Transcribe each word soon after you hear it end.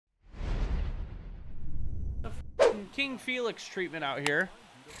King Felix treatment out here.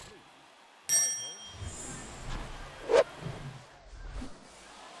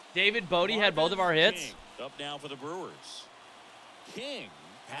 David Bodie had both of our hits. King up now for the Brewers. King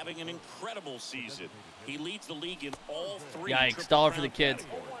having an incredible season. He leads the league in all three. Yikes, dollar for the kids.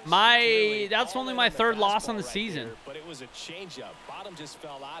 That's only my third loss on the season. But it was a changeup. Bottom just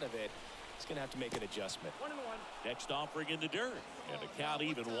fell out of it. He's going to have to make an adjustment. Next offering in the dirt. And the count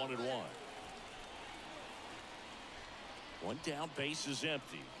even 1-1. One down, base is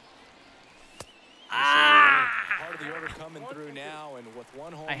empty. Part of the order coming through now, and with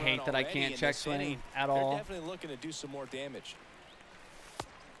one home I hate that I can't check swing at all. They're definitely looking to do some more damage.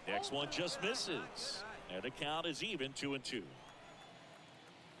 Next one just misses. And the count is even 2-2.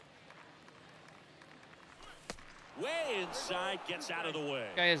 Way inside, gets out of the way.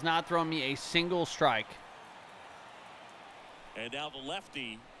 Guy has not thrown me a single strike. And now the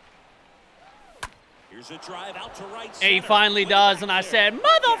lefty. Here's a drive out to right center. He finally does, and I said,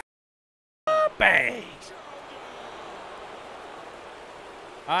 mother bang.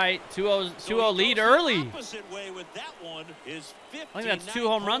 All right, 2-0 lead early. I think that's 2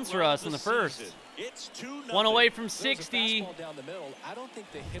 home runs for us in the first. One away from 60. Down the middle. I don't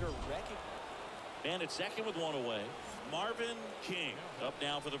think the hitter recognized. And it's second with one away. Marvin King up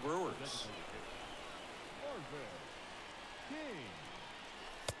now for the Brewers.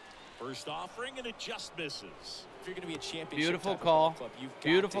 First offering, and it just misses. If you're going to be a championship beautiful type call. Of club, you've got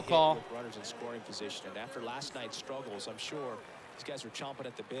Beautiful to call. hit with runners in scoring position. And after last night's struggles, I'm sure these guys are chomping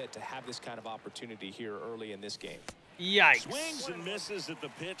at the bit to have this kind of opportunity here early in this game. Yikes. Swings and misses at the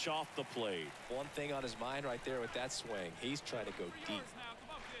pitch off the plate. One thing on his mind right there with that swing. He's trying to go deep.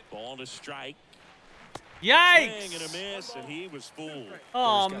 Ball to strike. Yikes. Swing and a miss, and he was fooled.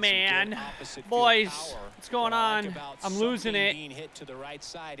 Oh, man. Boys, what's going on? I'm losing it. Being hit to the right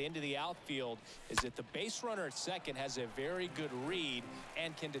side into the outfield is that the base runner at second has a very good read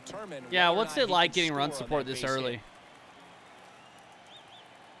and can determine. Yeah, what's it like getting run support this early?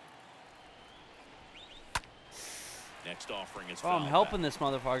 Next offering is I'm helping this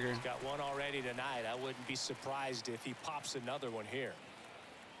motherfucker. He's got one already tonight. I wouldn't be surprised if he pops another one here.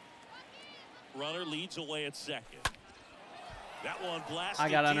 Runner leads away at second. That one blasted. I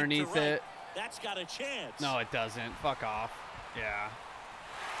got deep underneath to right. it. That's got a chance. No, it doesn't. Fuck off. Yeah.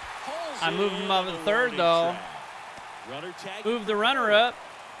 Pulls I moved him up to in the a third, running though. track. Runner tag. Move the runner up.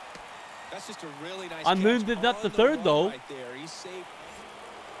 That's just a really nice I catch moved it up on the the third, run though. Right there. He's safe.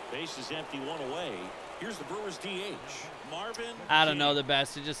 Base is empty, one away. Here's the Brewers DH. Marvin. I don't know the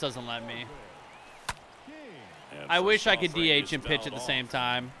best. It just doesn't let me. And I wish I could offering DH is and pitch at fouled the off. same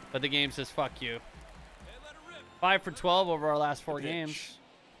time, but the game says fuck you. 5 for 12 over our last 4 games.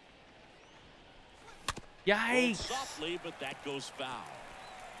 Rolled Yikes. softly, but that goes foul.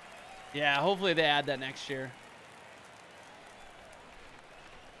 Yeah, hopefully they add that next year.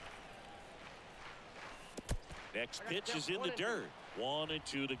 Next pitch is in the dirt.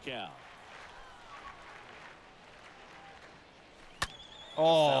 1-2 to count.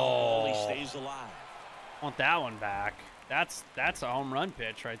 Oh, He stays alive. want that one back. That's a home run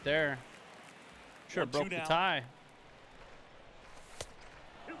pitch right there. Sure 1-2 broke the now. tie.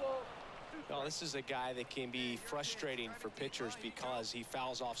 Well, this is a guy that can be frustrating for pitchers because he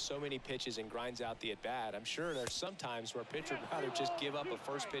fouls off so many pitches and grinds out the at-bat. I'm sure there's some times where a pitcher would rather just give up a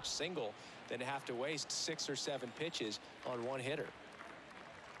first pitch single than to have to waste 6 or 7 pitches on one hitter.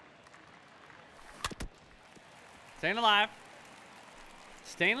 Staying alive.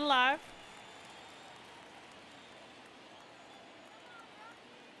 Staying alive.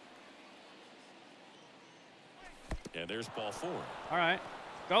 And there's ball 4. All right.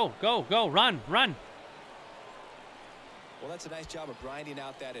 Go, go, go. Run, run. Well, that's a nice job of grinding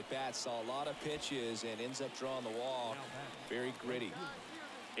out that at-bat. Saw a lot of pitches and ends up drawing the wall. Very gritty.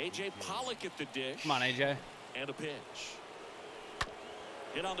 A.J. Pollock at the dish. Come on, AJ. And a pitch.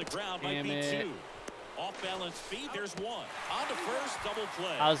 Hit on the ground. Damn might be it. 2. Off balance feed. There's 1. On to first. Double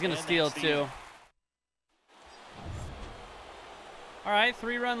play. I was going to And steal that's the too. end. All right,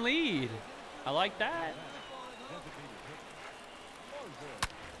 3-run lead. I like that.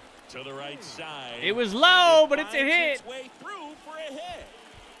 To the right side. It was low, but it's a Finds hit. its way through for a hit.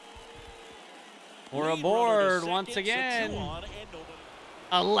 We're Lead aboard runner to once second, so again. 2 on, and nobody.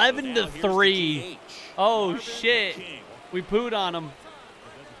 11 Now to here's the 3. DH. Oh Marvin shit. King. We pooed on him.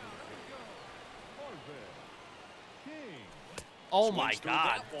 Oh my Swings through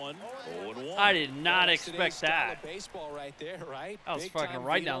god. that one. 0-1. I did not Well, it's expect today's style that. of baseball right there, right? That was Big fucking time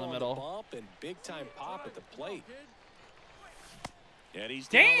right velo down the on middle. bump and big time pop at the plate. And he's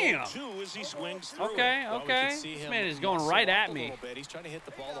Damn. down 0-2 as he swings through Okay, it. Well, we okay. can see This him man is going muscle right up at a me. little bit. He's trying to hit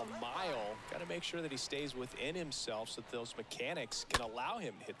the ball a mile. Got to make sure that he stays within himself so that those mechanics can allow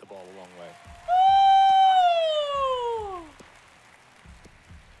him to hit the ball a long way.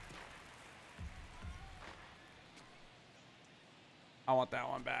 I want that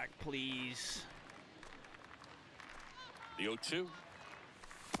one back, please. The 0-2.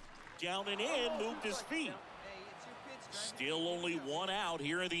 Down and in, moved his feet. Still only one out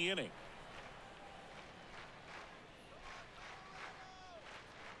here in the inning.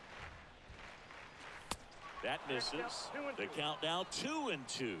 That misses. The count now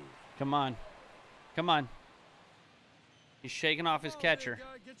 2-2. Come on. Come on. He's shaking off his catcher.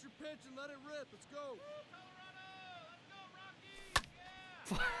 Get your pitch and let it rip. Let's go.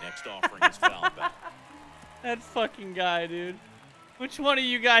 Next offering is fouled back. That fucking guy, dude. Which one of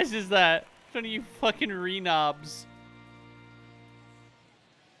you guys is that? Which one of you fucking renobs?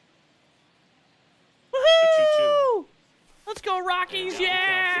 Woohoo! Let's go, Rockies!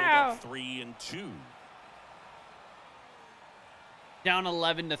 Yeah! 3-2. Down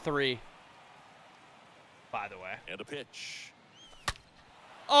 11-3. By the way. And a pitch.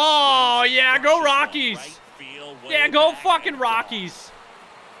 Oh yeah, go Rockies! Right field, Yeah, way go back fucking and gone. Rockies!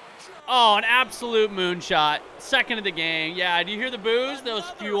 Oh, an absolute moonshot. Second of the game. Yeah, do you hear the boos? Those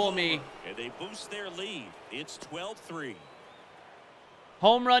fuel me. And they boost their lead. It's 12-3.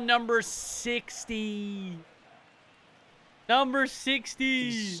 Home run number 60. Number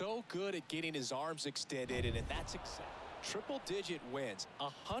 60. He's so good at getting his arms extended, and that's triple-digit wins,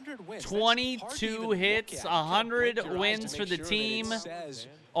 100 wins. 22 hits, 100 wins for the team.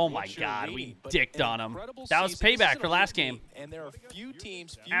 Oh my God, we dicked on him. That was payback for last game. And there are few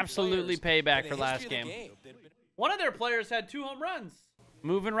teams, Absolutely payback for last game. One of their players had 2 home runs.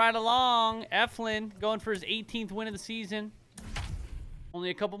 Moving right along, Eflin going for his 18th win of the season.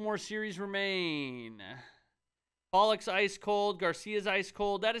 Only a couple more series remain. Pollock's ice cold, Garcia's ice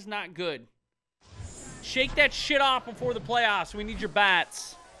cold. That is not good. Shake that shit off before the playoffs. We need your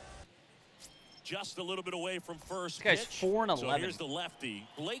bats. Just a little bit away from first This guy's pitch. 4-11. So here's the lefty,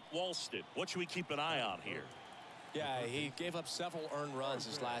 Blake Walston. What should we keep an eye on here? Yeah, he gave up several earned runs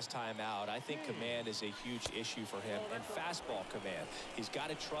his last time out. I think command is a huge issue for him, and fastball command. He's got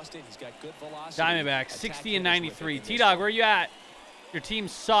to trust it. He's got good velocity. Diamondbacks, 60 and 93. T-Dog, where you at? Your team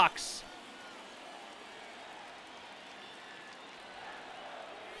sucks.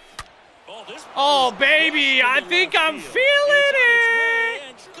 Oh, baby, I think I'm feeling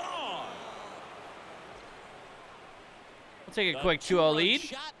it. We'll take a quick 2-0 lead.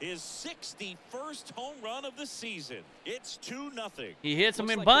 His 61st home run of the season. It's 2-0. He hits them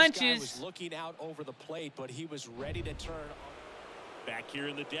in Looks like this guy bunches. was looking out over the plate, but he was ready to turn. Back here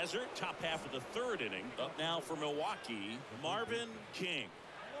in the desert, top half of the third inning. Up now for Milwaukee, Marvin King.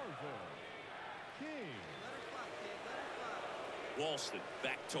 Walston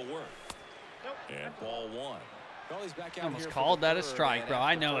back to work. And ball one. Well, he's back out Almost here called for the that a third, strike, and bro. after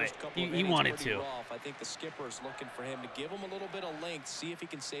I the know first it. couple He of innings wanted pretty to. rough, I think the skipper's looking for him to give him a little bit of length, see if he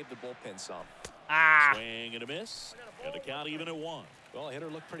can save the bullpen some. Ah. Swing and a miss. And the count even at 1. Well, the hitter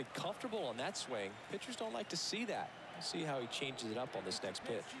looked pretty comfortable on that swing. Pitchers don't like to see that. We'll see how he changes it up on this next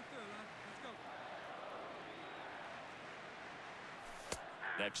pitch.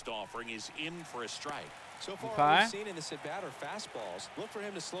 Next offering is in for a strike. So far, Okay. all we've seen in this at-bat are fastballs. Look for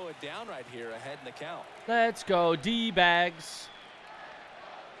him to slow it down right here ahead in the count. Let's go, D-bags.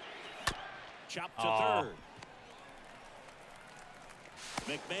 Chop to third.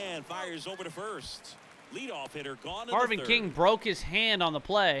 McMahon fires over to first. Leadoff hitter gone to Marvin the third. King broke his hand on the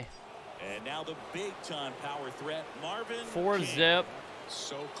play. And now the big-time power threat, Marvin 4-zip.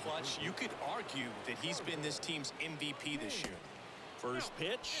 So clutch, you could argue that he's been this team's MVP this year. First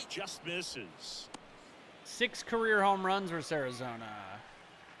pitch just misses. 6 career home runs versus Arizona.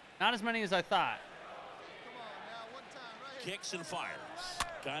 Not as many as I thought. Kicks and fires.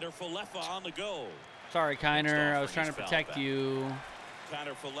 Kiner Falefa on the go. Sorry, Kiner. I was trying to protect you.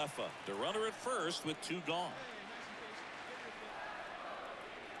 Kiner Falefa, the runner at first with 2 gone.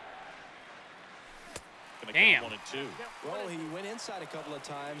 Damn. 1 and 2. Well, he went inside a couple of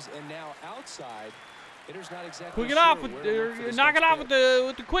times, and now outside. Hitter's not exactly Quick it sure off with where to look for this knock it next off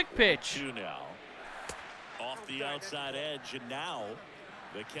with the quick pitch. 2 now. Off the outside edge, and now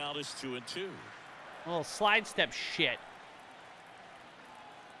the count is 2 and 2. A little slide step shit.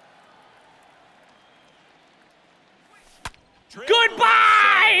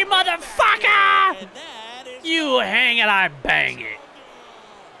 Goodbye, motherfucker! And that is You hang it, I bang it.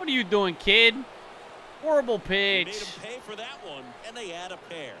 What are you doing, kid? Horrible made pitch. him pay for that one, and they add a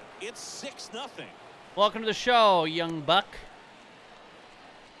pair. It's 6-0. Welcome to the show, young buck.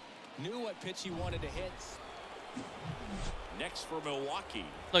 Knew what pitch he wanted to hit. Next for Milwaukee.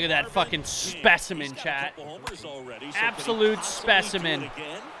 Look at that fucking specimen, chat. Absolute specimen.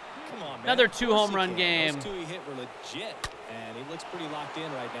 Come on, man. Another 2 home run game. Those 2 he hit were legit, and he looks pretty locked in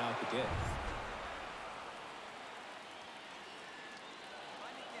right now at the dip.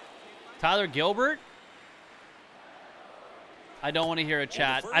 Tyler Gilbert? I don't want to hear a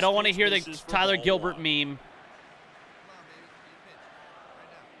chat. I don't want to hear the Tyler Gilbert meme.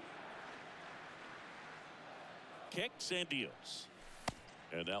 Kicks and deals.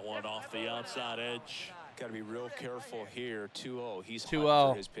 And that one off the outside edge. Got to be real careful here. 2-0. He's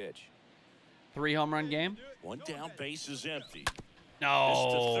 2-0 for his pitch. 3 home run game? One down, base is empty.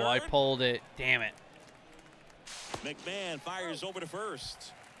 No, I pulled it. Damn it. McMahon fires over to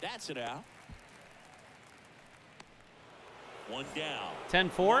first. That's it out. One down.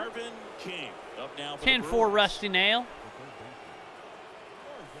 10-4. Marvin King up now for 10-4 Rusty Nail.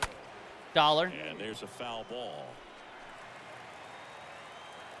 Dollar. And there's a foul ball.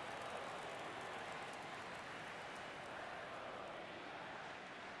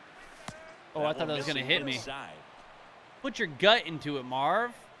 Oh, I thought that was going to hit me. Put your gut into it,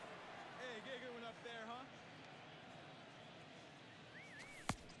 Marv.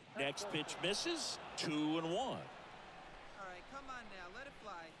 Next pitch misses. 2-1. All right, come on now, let it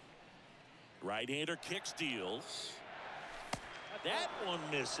fly. Right-hander kicks, deals. That one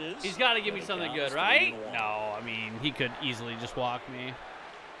misses. He's got to give me something good, right? No, I mean, he could easily just walk me.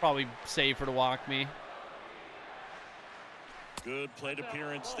 Probably safer to walk me. Good plate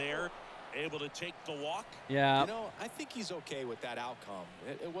appearance there. Able to take the walk. Yeah. You know, I think he's okay with that outcome.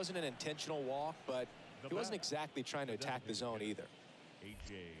 It wasn't an intentional walk, but he wasn't exactly trying to attack the zone either.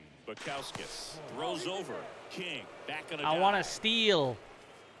 Bukowskis throws over. King back on a I want to steal.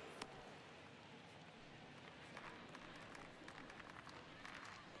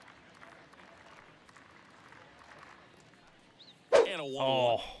 And a 1-1.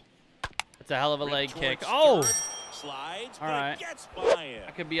 Oh, that's a hell of a leg kick. Oh, slides. all right. Gets by him.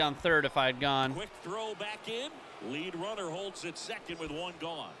 I could be on third if I had gone. Quick throw back in. Lead runner holds it second with 1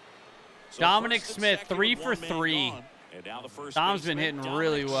 gone. So Dominic Smith, 3 for 3. And now the first Dom's been hitting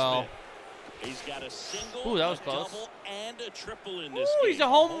really well. He's got a single, Ooh, that was a close. double, and a triple in this Ooh, game. he's a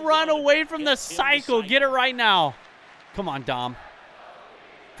home run away from the cycle. Get it right now. Come on, Dom.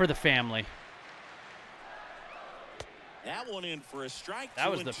 For the family. That one in for a strike. That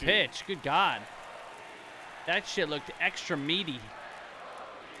was the 2-2. pitch. Good God. That shit looked extra meaty.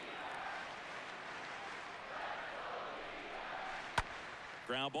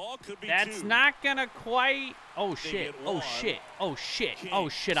 Ground ball could be That's 2. not gonna quite. Oh They shit. get Oh one. shit. Oh shit. King Oh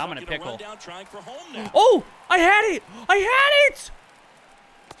shit. I'm in a sucking pickle. run down, trying for home now. Oh, I had it. I had it.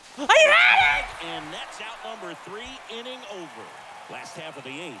 I had it. And that's out number 3, inning over. Last half of the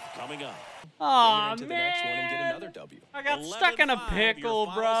 8th coming up. Oh Into the next one and get man. another W. I got stuck in a 11-5 pickle, your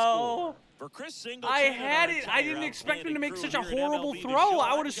final bro. score. For Chris Singleton I and had our it. I entire didn't expect him to make outstanding such a crew here at horrible MLB, the throw. show, I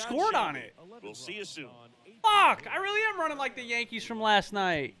I'm would have John scored on Shannon. it. We'll see you soon. Fuck. I really am running like the Yankees from last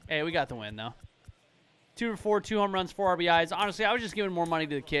night. Hey, we got the win, though. 2 for 4, 2 home runs, 4 RBIs. Honestly, I was just giving more money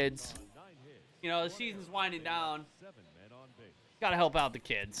to the kids. You know, the season's winding down. Got to help out the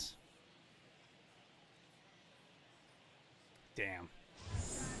kids. Damn.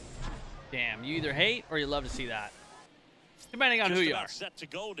 Damn. You either hate or you love to see that. Depending on Just who you about are. set to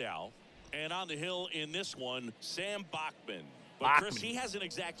go now. And on the hill in this one, Sam Bachman. But Bachman. Chris, he hasn't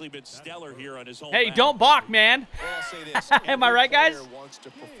exactly been stellar here on his home. Hey, mound. don't balk, man. Well, I'll say this. Am I every right, guys? player wants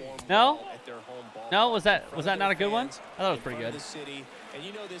to perform No? well at their home ballpark. No, was In that front of not a their good one? fans, I thought it was in pretty front good. of the city, and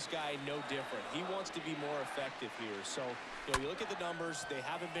you know this guy no different. He wants to be more effective here. So, you know, you look at the numbers; they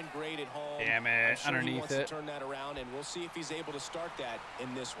haven't been great at home. Damn I'm it, sure he underneath wants it. to turn that around, and we'll see if he's able to start that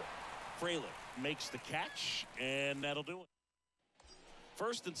in this one. Fralick makes the catch, and that'll do it.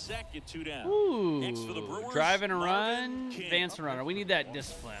 First and second, 2 down. Ooh, Next for the Brewers, driving a Marvin run, King. advance a runner. We need that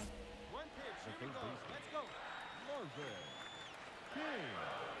discipline.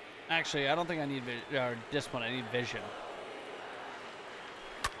 Actually, I don't think I need discipline. I need vision.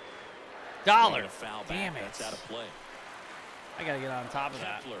 Dollar. And a foul back. Damn it. That's out of play. I got to get on top of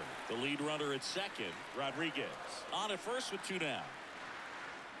that. Kepler, the lead runner at second. Rodriguez on at first with 2 down.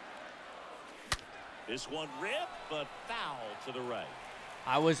 This one ripped, but foul to the right.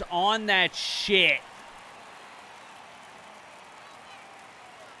 I was on that shit.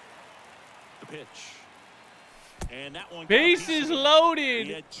 The pitch. And that one Bases He loaded.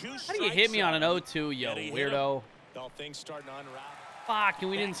 had 2 How do you hit me on an 0-2, yo, And he hit him. weirdo? Well, things starting to unravel. Fuck,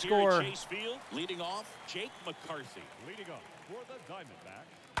 and we didn't Back here at score. Chase Field, leading off, Jake McCarthy. Leading up for the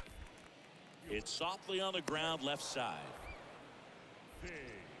Diamondbacks. It's softly on the ground left side.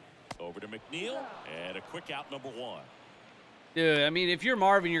 Over to McNeil, and a quick out, number 1. Dude, I mean, if you're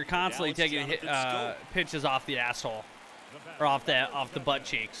Marvin, you're constantly taking pitches off the asshole or off the butt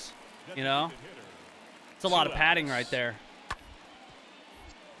cheeks. You know, it's a lot of padding right there.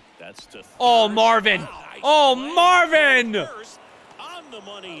 That's to oh, Marvin! Oh, Marvin! On the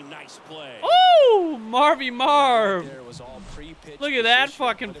money, nice play. Oh, Marv! There was all pre-pitch Look at that position,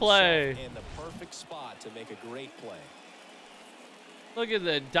 fucking put play. himself in the perfect spot to make a great play. Look at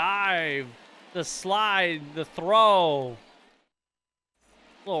the dive, the slide, the throw.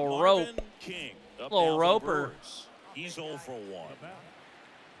 Little Marvin rope. King, Little roper. He's 0 for 1.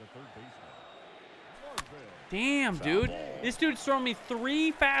 Damn, dude. This dude's throwing me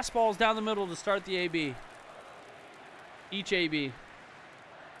 3 fastballs down the middle to start the AB. Each AB.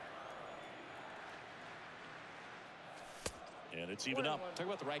 And it's even up. Talk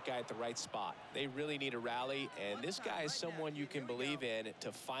about the right guy at the right spot. They really need a rally, and this guy is someone you can believe in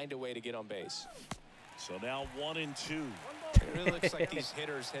to find a way to get on base. So now 1 and 2. It really looks like these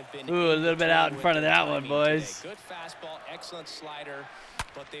hitters have been Ooh, a little bit out in front of that one, boys. Good fastball, excellent slider,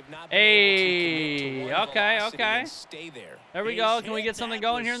 but they've not been Hey, able to okay, velocity okay. and stay there. There we go. Can we get something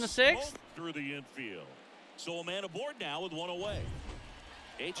going here in the 6th? Through the infield. So a man aboard now with 1 away.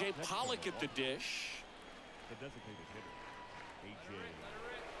 A.J. Pollock at the dish. The designated hitter, A.J.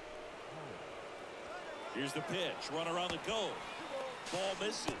 Here's the pitch. Runner on the go. Ball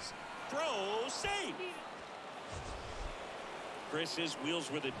misses. Throw, save. Chris's wheels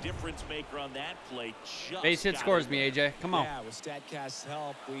were the difference maker on that play. Base hit scores me, AJ. Come on. Yeah, with StatCast's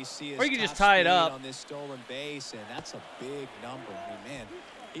help, we see his Or you can just top tie it speed up. on this stolen base, and that's a big number. I mean, man,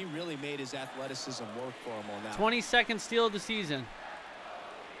 he really made his athleticism work for him on that. 22nd steal of the season.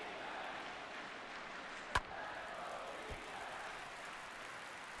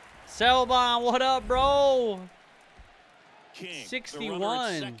 Selbon, what up, bro? King, 61. the runner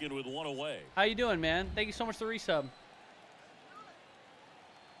at second with 1 away. How you doing, man? Thank you so much for the resub.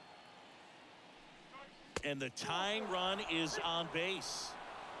 And the tying run is on base.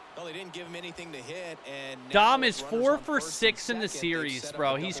 Well, they didn't give him anything to hit, and Dom now is with runners 4 on for first and 6 in the second, they've series, set up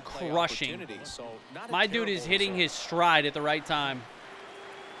bro. a He's double play crushing. opportunity. So not a My dude is terrible hitting result. his stride at the right time.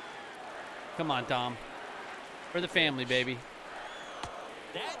 Come on, Dom. For the family, baby.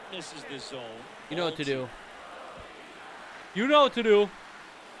 That misses the zone. You know what to do. You know what to do.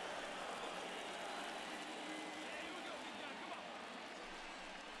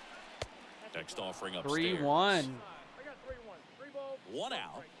 Next offering upstairs. 3-1. 1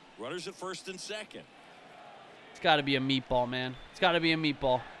 out. Runners at first and second. It's got to be a meatball, man. It's got to be a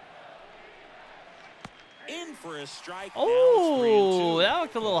meatball. In for a strike. Oh, that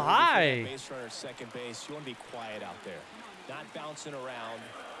looked a little high. Base runner at second base. You want to be quiet out there. Not bouncing around,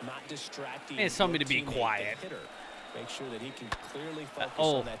 not distracting. Hey, somebody your to be teammate, quiet. the hitter. Make sure that he can clearly focus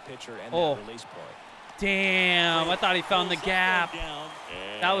oh. on that pitcher and Oh. that release point. Damn, I thought he found the gap.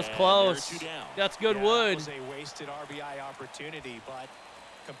 That was close. That's good wood. That was a wasted RBI opportunity, but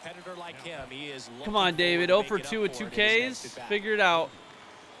competitor like him, he is looking Come on, David. 0 for 2 with 2 Ks. Figure it out.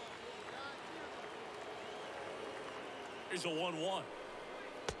 Here's a 1-1.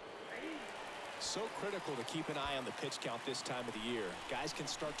 So critical to keep an eye on the pitch count this time of the year. Guys can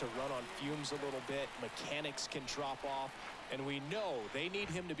start to run on fumes a little bit. Mechanics can drop off. And we know they need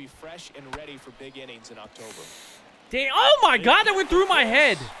him to be fresh and ready for big innings in October. Damn. Oh, my God. That went through my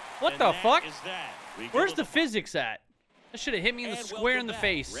head. What the fuck? Where's the the physics at? That should have hit me in the square in the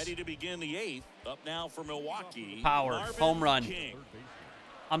face. Ready to begin the 8th. Up now for Milwaukee. Power. Marvin Home run. King.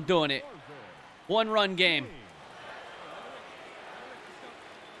 I'm doing it. 1-run game.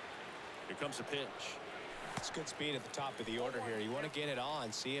 Here comes a pitch. It's good speed at the top of the order here. You want to get it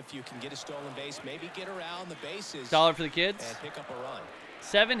on, see if you can get a stolen base, maybe get around the bases. $1 for the kids. And pick up a run.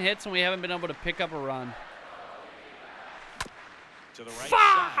 7 hits, and we haven't been able to pick up a run. To the right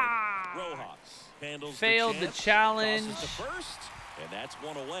side. Rojas handles Failed the challenge. Tosses to first, and that's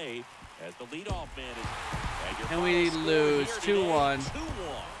 1 away as the leadoff man is. And we lose 2-1. 2-1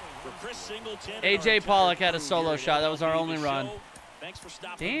 for Chris Singleton. AJ Pollock had a solo shot. That was our only run. Thanks for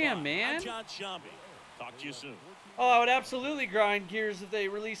stopping Damn, by. man. I'm John Shambi. Talk to you soon. Oh, I would absolutely grind Gears if they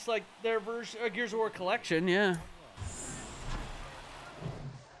release like their version, Gears of War collection. Yeah.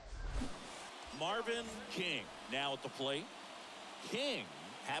 Marvin King now at the plate. King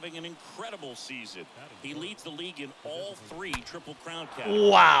having an incredible season. He leads the league in all 3 Triple Crown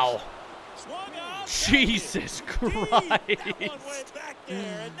categories. Wow. Swung out, Jesus Christ. That one went back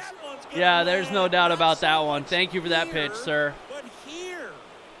there, and that one's gonna Yeah, there's no land. doubt Not about so that one. much Thank you for that pitch, here, sir. But here,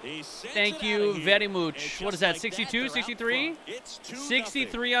 he sends Thank it you outta here. very And much. just What is that, like 62, they're out 63? front. It's 2-0.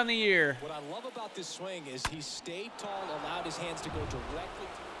 63 on the year. What I love about this swing is he stayed tall, allowed his hands to go directly.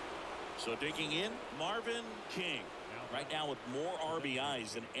 So digging in, Marvin King. Right now with more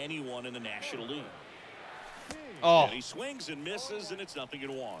RBIs than anyone in the National League. Oh. And he swings and misses, and it's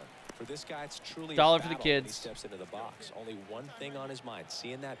 0-1. For this guy, it's truly $1 a for the battle when he kids. steps into the box. Only one thing on his mind,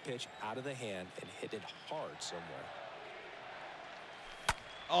 seeing that pitch out of the hand and hit it hard somewhere.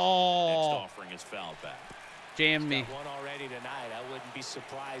 Oh. Next offering is fouled back. Jammed me. Got one already tonight. I wouldn't be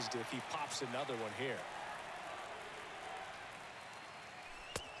surprised if he pops another one here.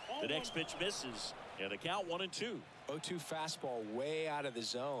 The next pitch misses, and the count 1-2. 0-2 fastball way out of the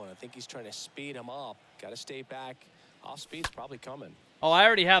zone. I think he's trying to speed him up. Got to stay back. Off speed's probably coming. Oh, I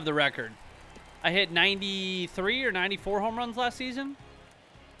already have the record. I hit 93 or 94 home runs last season.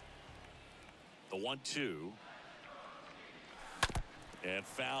 The 1-2. And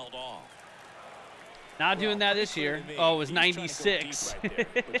fouled off. Not doing that this year. Oh, it was 96. Right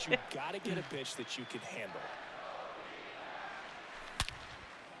there, but you got to get a pitch that you can handle.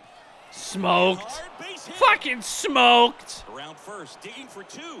 Smoked. Hard base hit. Fucking smoked. Around first, digging for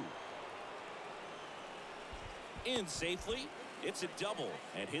 2. In safely. It's a double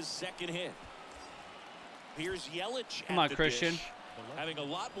and his second hit. Here's Yelich. Come on, Christian. Dish, having a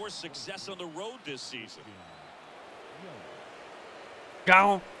lot more success on the road this season.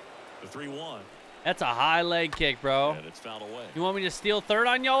 Gone. The 3-1. That's a high leg kick, bro. And it's fouled away. You want me to steal third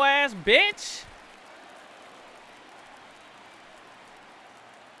on your ass, bitch?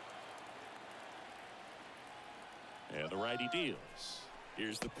 And the righty deals.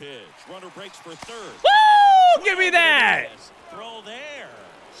 Here's the pitch. Runner breaks for third. Woo! Give me that. Throw there.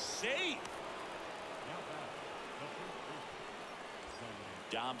 Safe.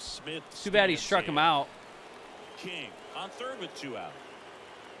 Dom Smith. Too bad he struck him out. King on third with 2 out.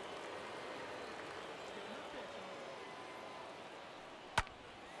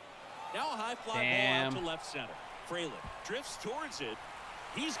 Now a high fly ball out to left center. Fraley drifts towards it.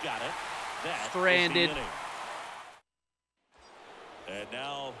 He's got it. That's Stranded. And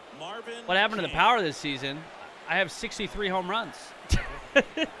now Marvin. What happened to the King. power this season? I have 63 home runs.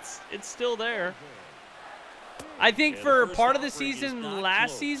 it's still there. I think for part of the season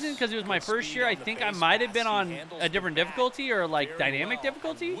last season, because it was my first year, I think I might have been on a different difficulty or like dynamic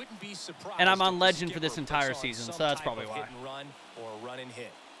difficulty. And I'm on legend for this entire season, so that's probably why.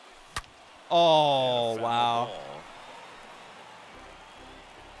 Oh, wow.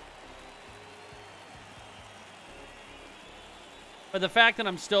 But the fact that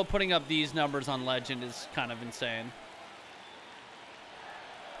I'm still putting up these numbers on legend is kind of insane.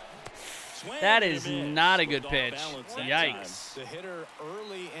 That is not a good pitch. Yikes. The hitter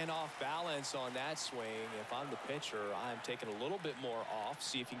early and off balance on that swing. If I'm the pitcher, I'm taking a little bit more off.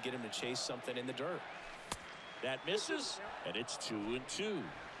 See if you can get him to chase something in the dirt. That misses, and it's 2-2.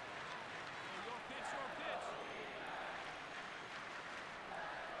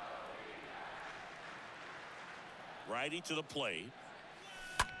 Righty to the plate.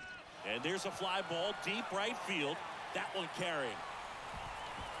 And there's a fly ball deep right field. That one carrying.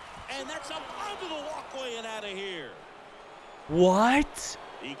 And that's up onto the walkway and out of here. What?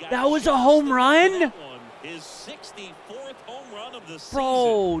 That was a home run? His 64th home run of the season.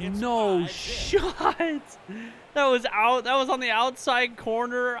 Bro, It's no 5-0. shot. That was out. That was on the outside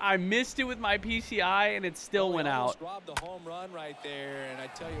corner. I missed it with my PCI, and it still went out. Robbed the home run right there, and I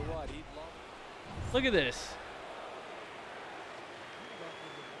tell you what, he'd love. Look at this.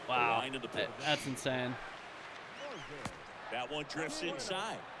 Wow, line of the pitch. that's insane. That one drifts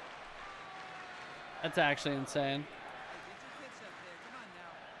inside. That's actually insane.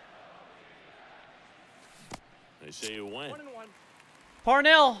 They say you win.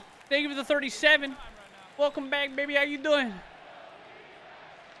 Parnell, thank you for the 37. Welcome back, baby. How you doing?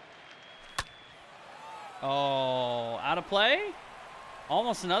 Oh, out of play?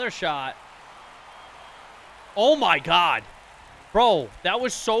 Almost another shot. Oh, my God. Bro, that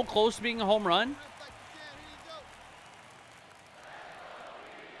was so close to being a home run.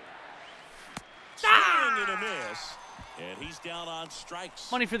 Swing and a miss. And he's down on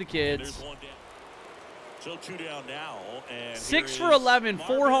strikes. Money for the kids. There's one down. So 2 down now. And 6 for 11,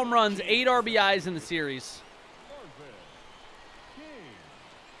 4 home runs, 8 RBIs in the series.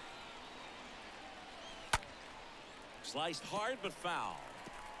 Sliced hard but foul.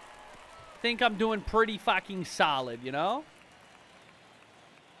 Think I'm doing pretty fucking solid, you know?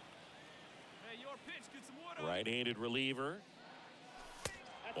 Right-handed reliever.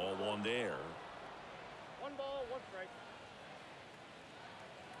 Ball one there. 1 ball, 1 strike.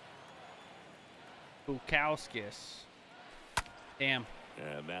 Bukowskis. Damn.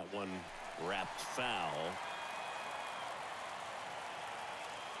 And that one wrapped foul.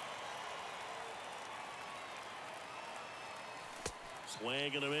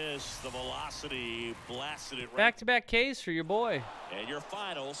 Swing and a miss. The velocity blasted it right. Back-to-back Ks for your boy. And your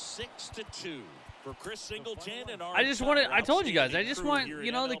final 6-2 for Chris Singleton and our. I told you guys, I just want,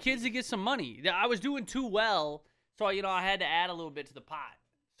 you know, the kids to get some money. I was doing too well, so, you know, I had to add a little bit to the pot.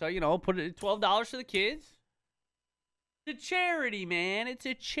 So, you know, put it $12 for the kids. It's a charity, man. It's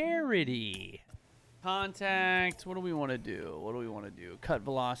a charity. Contact. What do we want to do? Cut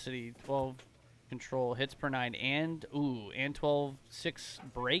velocity, 12 control, hits per 9, and 12-6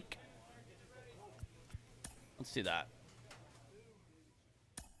 break. Let's do that.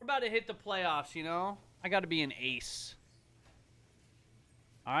 We're about to hit the playoffs, you know? I got to be an ace.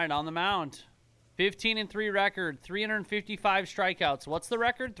 All right, on the mound. 15-3 record, 355 strikeouts. What's the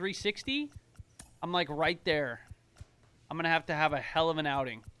record? 360? I'm like right there. I'm going to have a hell of an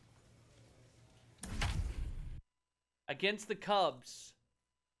outing. Against the Cubs.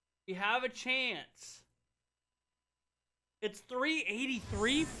 We have a chance. It's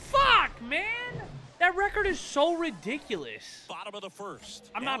 383? Fuck, man! That record is so ridiculous. Bottom of the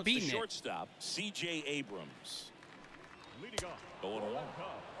first. I'm not beating it. Shortstop, C.J. Abrams. Leading off. 0-1. 0-1.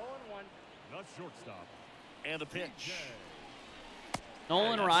 The shortstop. And the pitch.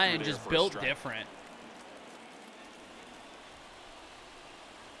 Nolan And Ryan that's just for a built strike. different.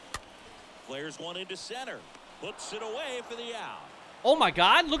 Players one into center. Puts it away for the out. Oh my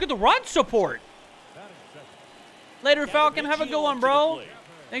God! Look at the run support. Later, Falcon. Have a good one, bro.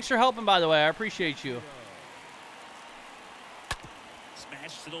 Thanks for helping, by the way. I appreciate you.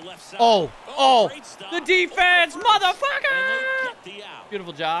 Smash to the left side. Oh, great stop. the defense, Over first. motherfucker! And they get the out.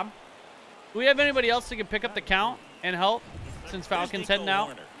 Beautiful job. Do we have anybody else that can pick up the count and help since Falcon's heading out?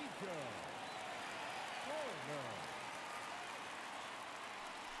 Warner.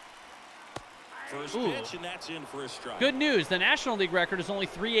 First pitch, and that's in for a strike. Good news. The National League record is only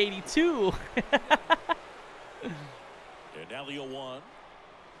 382. And now the 0-1.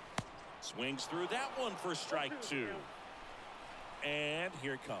 Swings through that one for strike 2. And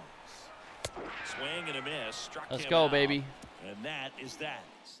here it comes. Swing and a miss. Struck Let's him go, out. baby. And that is that.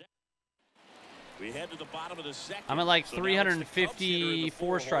 We head to the bottom of the second. I'm at like So now it's the Cubs hitter in the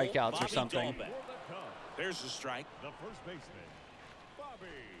 354 4-hole, strikeouts or Bobby something. Dahlbeck. There's the strike. The first baseman, Bobby.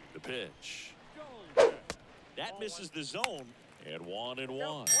 The pitch. Goldberg. That misses the zone. And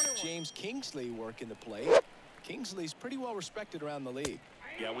 1-1. James Kingsley working the plate. Kingsley's pretty well respected around the league.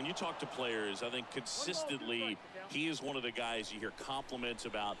 Yeah, when you talk to players, I think consistently he is one of the guys you hear compliments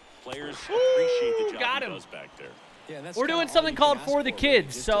about. Players appreciate the job got he him. does back there. Yeah, that's We're kinda doing all something you can called ask For the really,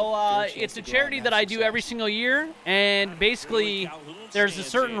 Kids. just So a chance it's to a go out charity and that have I do every success. single year. And basically, there's a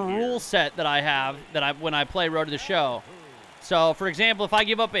certain rule set that I have that when I play Road to the Show. So, for example, if I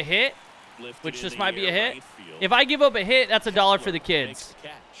give up a hit, Lifted which in this the might be a air, hit. right field. If I give up a hit, that's $1 for the Makes kids. the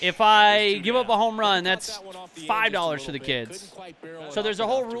catch. If I There's two give up a down. home run, Cut that's that one off the edge $5 just a for little the bit. kids. Couldn't quite barrel So it there's a off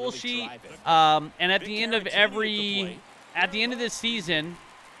whole enough to rule really sheet, drive it. and at Big the end of Caratini at the every, plate. at the end of this season,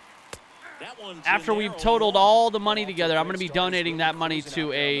 That one's after in we've there, totaled 0-1. all the money Off to together, I'm going to great be start. He's donating really that money cruising to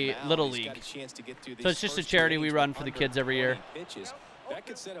out there on the a mound. Little He's League. got a chance to get through So these it's just a first charity we innings run with for the under kids every year. 20 pitches. That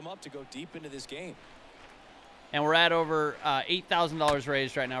could set him up to go deep into this game. And we're at over $8,000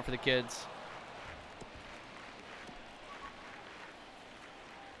 raised right now for the kids.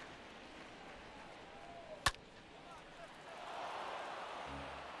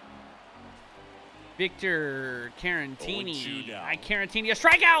 Victor 0-2 Carantini. now. I Carantini a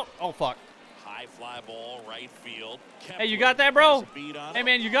strikeout. Oh fuck. High fly ball, right field. Hey, you got that, bro? Has a beat on Hey it.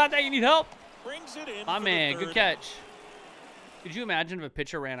 man, you got that? You need help? Brings it in My for the man, good third. catch. Could you imagine if a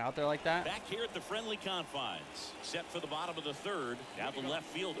pitcher ran out there like that? Back here at the friendly confines. Set for the bottom of the third. Now the left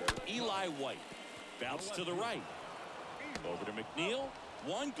fielder, Eli White. Bounce to the right. Over to McNeil.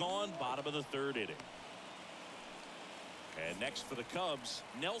 One gone, bottom of the third inning. And next for the Cubs,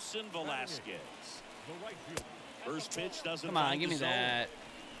 Nelson Velasquez. The right fielder. First pitch doesn't Come on, find give the me zone. that.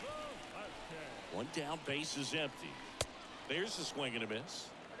 One down, base is empty. There's a swing and a miss.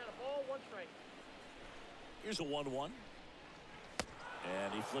 Here's a 1-1.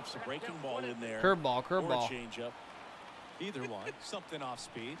 And he flips a breaking ball in there. Curveball, Or a curveball. changeup. Either one. Something off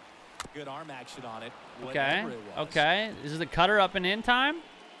speed. Good arm action on it. Okay, whatever it was. okay. This is the cutter up and in time. Here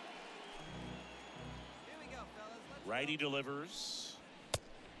we go, fellas. Let's Righty delivers.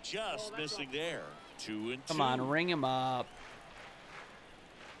 Just missing there. 2-2. Come on, ring him up.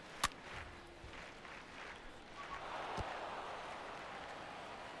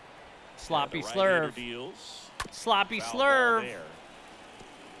 Sloppy And the right-hander slurve. deals. Sloppy Foul ball slurve. there.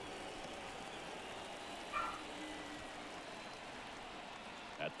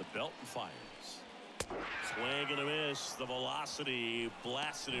 At the belt and fires. Swing and a miss. The velocity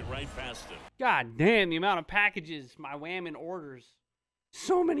blasted it right past him. God damn, the amount of packages my whamming orders.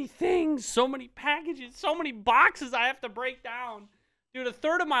 So many things, so many packages, so many boxes I have to break down. Dude, a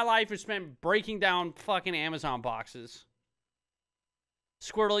third of my life is spent breaking down fucking Amazon boxes.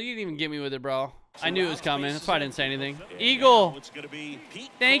 Squirtle, you didn't even get me with it, bro. I knew it was coming. That's why I didn't say anything. Eagle,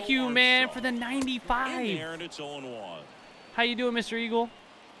 thank you, man, for the 95. How you doing, Mr. Eagle?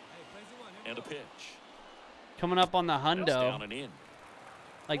 And a pitch. Coming up on the That's hundo, down and in.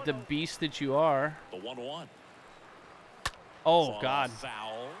 like the beast that you are. The 1-1. Oh, God.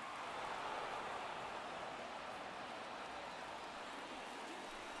 Foul.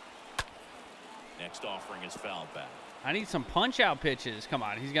 Next offering is fouled back. I need some punch-out pitches. Come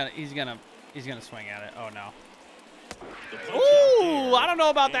on, he's gonna swing at it. Oh no. Ooh, I don't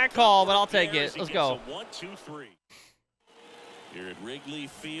know about that call, but I'll take it. Let's go. 1-2-3. Here at Wrigley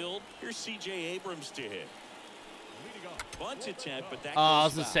Field, here's C.J. Abrams to hit. Bunt attempt, but that I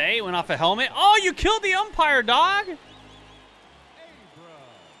was goes gonna foul. say, it went off a helmet. Oh, you killed the umpire, dog.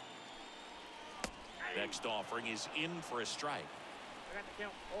 Next offering is in for a strike.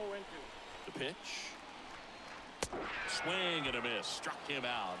 The pitch. Swing and a miss. Struck him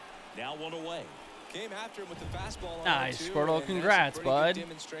out. Now one away. Came after him with the fastball on Nice, 2, Squirtle. and Congrats, that's a pretty bud. good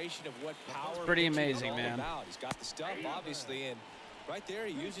demonstration of what power pretty pitching is amazing, all man. about. He's got the stuff, obviously, and right there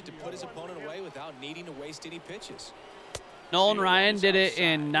he used it to put his opponent away without needing to waste any pitches. Nolan Ryan did it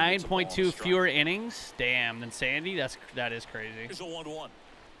in 9.2 fewer innings. Damn, than Sandy. That is crazy. Here's a 1-1.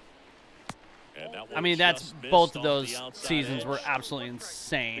 And that I one mean, that's just missed both of off those the outside seasons edge. were absolutely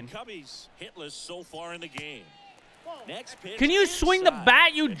insane. The Cubbies hitless so far in the game. Next pitch. Can you swing the inside.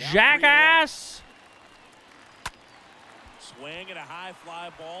 bat, you And now 3-1. jackass? Swing and a high fly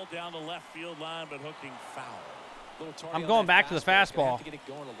ball down the left field line, but hooking foul. Little tardy I'm on going that back to the He's gonna fastball. have to get it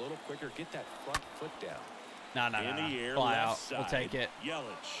going a little quicker. Get that front foot down. No. In the air, Fly left out. side. We'll take it.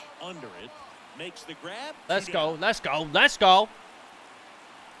 Yelich under it. Makes the grab. Let's Two go. down. Let's go. Let's go.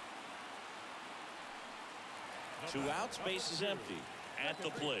 2 outs, base is empty. At the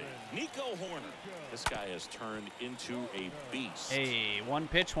plate, Nico Horner. This guy has turned into a beast. Hey, one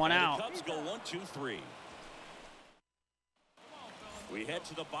pitch, one And out. The Cubs go 1-2-3. We head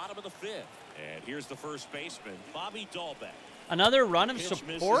to the bottom of the 5th. And here's the first baseman, Bobby Dahlbeck. Another run of Pitch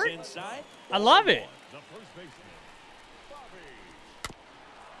support? misses inside. I love it. The first baseman, Bobby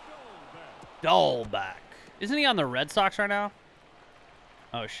Dahlbeck. Isn't he on the Red Sox right now?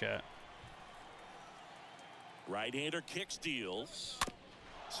 Oh, shit. Right-hander kick steals.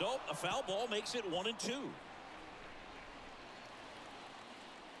 So a foul ball makes it 1-2.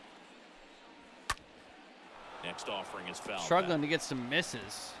 Next offering is foul. Struggling back. to get some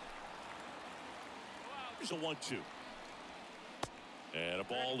misses. Here's a 1-2. And a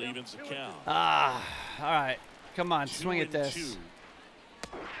ball evens the count. Ah, all right. Come on, swing at 2-2. this.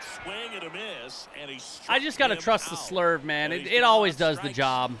 Swing and a miss, and he struck I just got to him trust the out. slurve, man. And he's It got always on does the strikes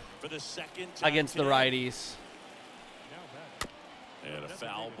job for the second time against the today. righties. And a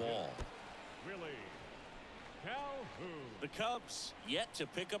foul ball. Willie Calhoun. The Cubs yet to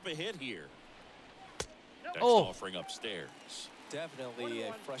pick up a hit here. Next Oh. offering upstairs. Definitely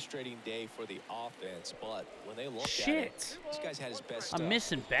a frustrating day for the offense, but when they look at Shit. it, this guy's had his best I'm stuff.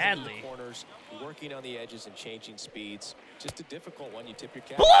 missing Hitting the badly. corners, working on the edges and changing speeds. Just a difficult one. You tip your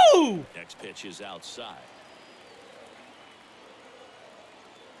cap. Blue! Next pitch is outside.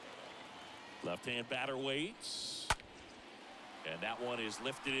 Left-hand batter waits. And that one is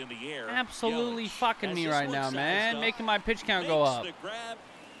lifted in the air. Absolutely Yelich fucking has me this right one now, sized man. up, Making my pitch count go makes up. the grab,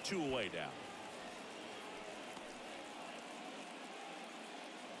 2 away down.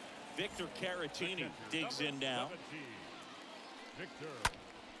 Victor Caratini digs in now. 17. Victor.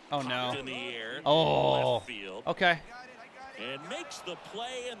 Oh, Popped no. in the air. Oh. Left field. Okay. And makes the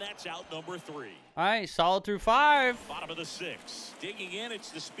play, and that's out number 3. All right, solid through 5. Bottom of the 6th. Digging in, it's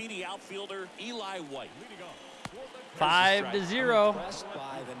the speedy outfielder, Eli White. Leading off. 5-0. I'm impressed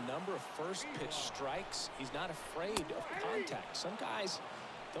by the number of first pitch strikes. He's not afraid of contact. Some guys,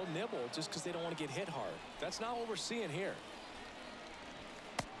 they'll nibble just because they don't want to get hit hard. That's not what we're seeing here.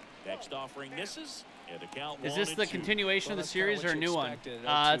 Next offering misses. And the count Is 1 this and the 2. continuation of the Well, that's kinda series what or a you new one? expected, an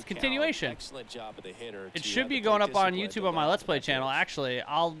 0-2 It's continuation. count. Excellent job of the hitter. It to should have be the going plate up on discipline YouTube on my to Let's Play knock channel. that pitch. Actually,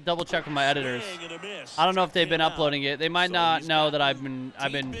 I'll double check with my editors. Swing and a miss. I don't know if Struck they've been him out. uploading it. They might So not he's know that gotten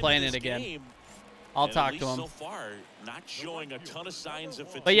I've been deep playing into it this again. game, I'll and talk at to least him. So far, not showing a ton of signs of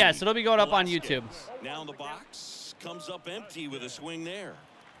fatigue. But yes, it'll be going up on Velasquez. YouTube. Now in the box, comes up empty with a swing there.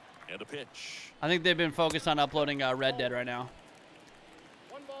 And a pitch. I think they've been focused on uploading Red Dead right now.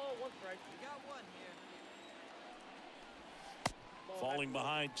 1 ball, 1 strike. We got one here. Falling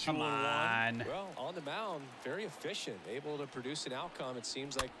behind 2-1. Come on. Well, on the mound, very efficient, able to produce an outcome, it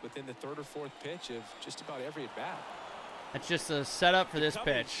seems like, within the 3rd or 4th pitch of just about every at-bat. That's just a setup for this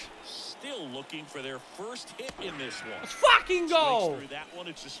pitch. Still looking for their first hit in this one. Let's fucking go. Swings through that one.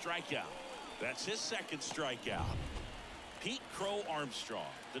 It's a strikeout. That's his second strikeout. Pete Crow Armstrong,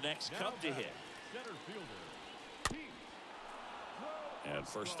 the next Cub to hit. Center fielder, Pete Crow And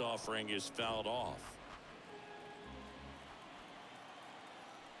first offering is fouled off.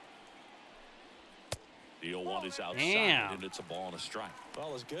 The 0-1 is outside, and it's a ball and a strike.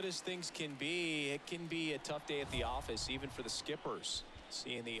 Well, as good as things can be, it can be a tough day at the office, even for the skippers.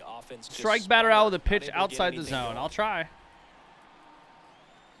 Seeing the offense just Strike batter out with a not pitch able to get outside the anything zone. going. I'll try.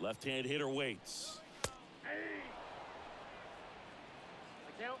 Left-hand hitter waits. The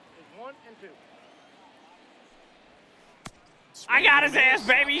count is 1 and 2. I got his ass,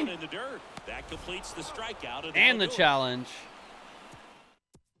 That baby. one in the dirt. That completes the strikeout. And the challenge.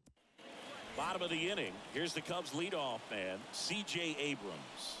 Bottom of the inning. Here's the Cubs leadoff man, C.J.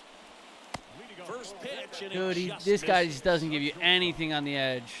 Abrams. First pitch, and Dude, it just this guy misses. just doesn't give you anything on the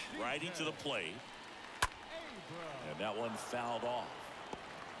edge. Righty to the plate. And that one fouled off.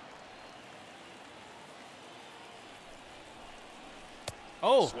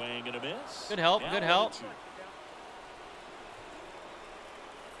 Oh, Swing and a miss. good help, Now good help. 1-2.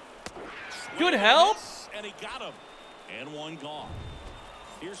 Good Swing and a help. miss, and he got him. And one gone.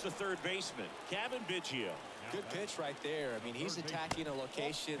 Here's the third baseman, Kevin Biggio. Good pitch right there. I mean, he's attacking a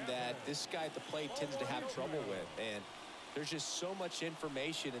location that this guy at the plate tends to have trouble with. And there's just so much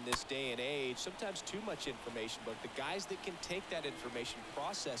information in this day and age, sometimes too much information. But the guys that can take that information,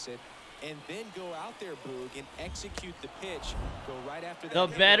 process it, and then go out there, Boog, and execute the pitch, go right after that. The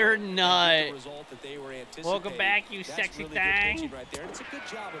hitter better and get nut. the result that they were anticipating. Welcome back, you That's sexy really good thing. pitching right there. And it's a good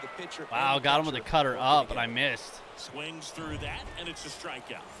job of the pitcher. Wow, and the got him with the catcher cutter working up, but I together. missed. Swings through that, and it's a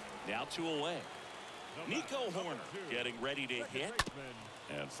strikeout. Now 2 away. Nico Horner getting ready to hit.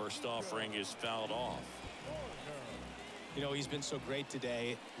 And first offering is fouled off. You know, he's been so great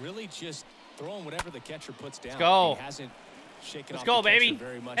today. Really just throwing whatever the catcher puts down. go. He hasn't shaken Let's off go, the catcher baby.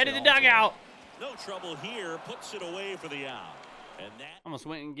 very much Head to at the all today. dugout. No trouble here. Puts it away for the out. And that Almost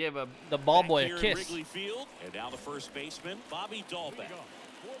went and gave the ball boy back a here in kiss. Wrigley Field. And now the first baseman, Bobby Dahlbeck.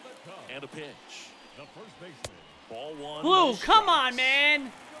 And a pitch. The first baseman, Ball one. Blue, no come on, strikes.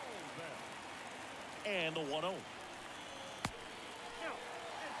 man. And the 1-0.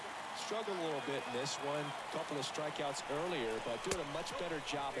 Struggled a little bit in this one. Couple of strikeouts earlier, but doing a much better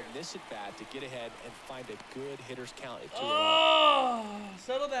job in this at bat to get ahead and find a good hitter's count at 2-0. Oh,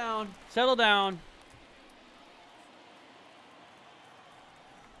 settle down. Settle down.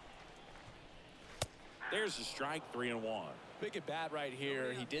 There's a strike, 3-1. Big at bat right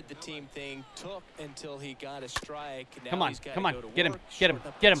here. He did the team thing, took until he got a strike. Now Come on, he's gotta come on. go to Get him, work, get him, shorten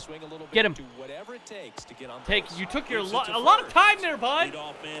up get that him, swing a little get bit, him. do whatever it takes to get on Take base. you took your Gives it to a lot of first. time there, bud.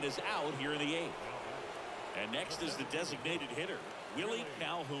 Leadoff man is out here in the 8th. And next is the designated hitter, Willie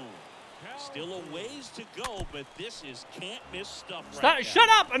Calhoun. Still a ways to go, but this is can't miss stuff right Stop, now. shut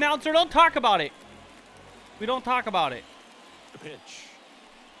up, announcer. Don't talk about it. We don't talk about it. The pitch.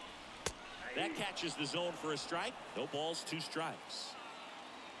 That catches the zone for a strike. No balls, 2 strikes.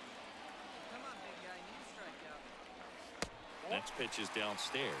 Come on, big guy. Need a strikeout. Next pitch is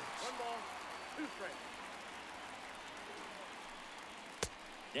downstairs. 1 ball, 2 strikes.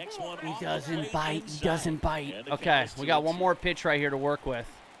 Next one He off the doesn't plate bite. He inside. doesn't bite. And the Okay, count is we got 2-2. one more pitch right here to work with.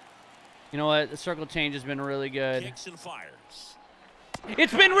 You know what? The circle change has been really good. Kicks and fires.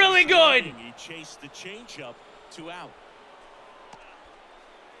 It's been really good. He chased the changeup to out.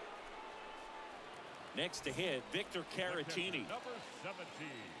 Next to hit, Victor Caratini. Number 17,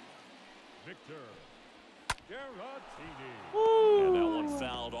 Victor Caratini. And that one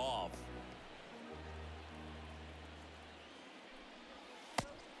fouled off.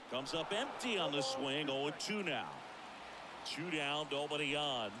 Comes up empty on the swing. 0-2 now. 2 down, nobody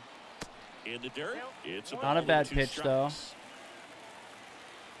on. In the dirt, it's Not a bad 2 pitch, though. strikes.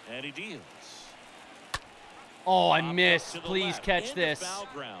 And he deals. Oh, I Popped up missed. to the Please left, catch in the this. foul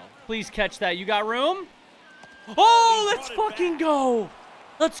ground. Please catch that. You got room? Oh, let's He brought it fucking back. go.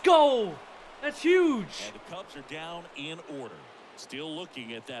 Let's go. That's huge. And the Cubs are down in order. Still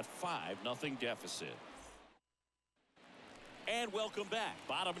looking at that 5-0 deficit. And welcome back.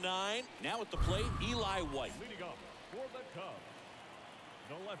 Bottom 9. Now at the plate, Eli White. Leading up for the Cubs,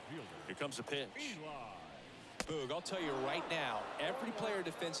 the left fielder, Here comes a pitch. Eli. Boog, I'll tell you right now, every player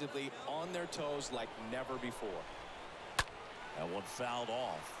defensively on their toes like never before. That one fouled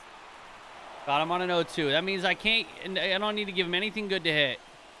off. Got him on an 0-2. That means I can't, and I don't need to give him anything good to hit.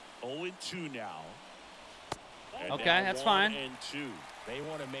 0-2 now. And Okay, now that's 1-2. fine. They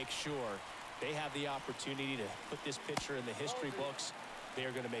want to make sure they have the opportunity to put this pitcher in the history books. They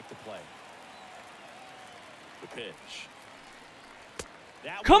are going to make the play. The pitch.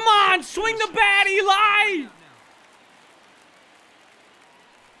 Come on, swing the bat, Eli!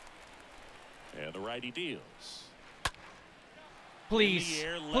 And the righty deals. Please,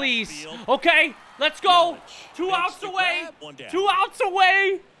 air, left please. field. Okay, let's go. Yelich 2 makes outs the away. grab, 1 down. 2 outs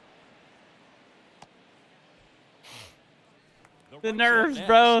away. The nerves,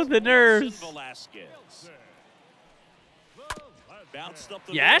 bro. The nerves. Velasquez. Bounced up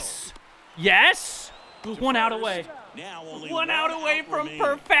the Yes. Yes. 1 out away. Now only 1 out away from remaining.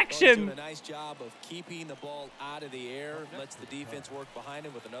 Doing perfection. a nice job of keeping the ball out of the air. Lets the defense work behind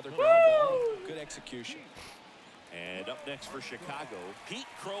him with another ground ball. Good execution. And up next for Chicago, Pete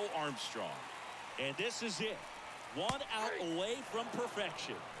Crow Armstrong. And this is it. 1 out away from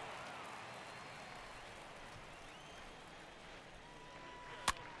perfection.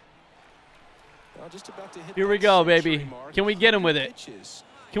 Well, just about to hit Here we that go, century baby. mark. Can we get him with it? Pitches.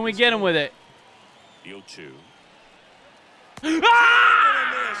 Can we get him with it? The 0-2. Ah!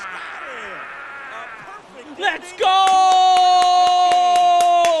 Let's go!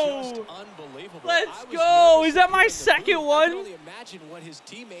 Just unbelievable. Let's I was go. nervous Is that my in the second booth. I one? can only imagine what his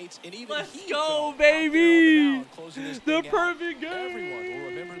teammates and even Let's he go, felt out baby. there on the mound, closing this The thing out. perfect game. Everyone will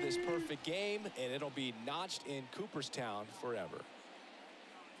remember this perfect game, and it'll be notched in Cooperstown forever.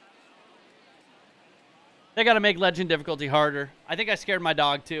 They got to make legend difficulty harder. I think I scared my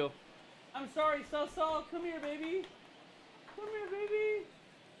dog, too. I'm sorry, So-So. Come here, baby. Come here, baby.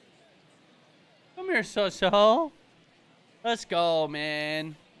 Come here, So-So. Let's go,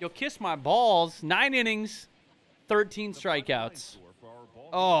 man. Yo, kiss my balls. 9 innings, 13 strikeouts.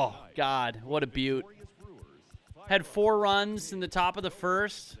 Oh, God. What a beaut. Had 4 runs in the top of the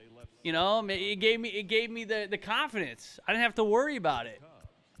first. You know, it gave me the confidence. I didn't have to worry about it.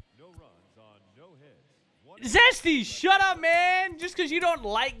 Zesty, shut up, man. Just because you don't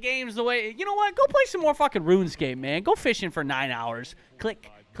like games the way... You know what? Go play some more fucking RuneScape, man. Go fishing for 9 hours. Click,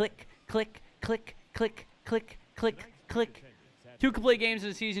 click, click, click, click, click, click, click. 2 complete games in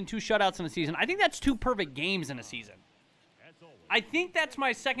a season, 2 shutouts in a season. I think that's 2 perfect games in a season. I think that's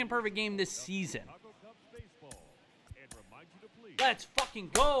my second perfect game this season. Let's fucking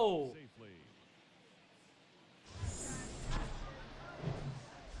go.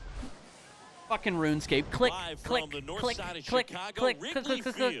 Fucking RuneScape. Click, Live click, from the north click, side of click, Chicago, click, Wrigley click,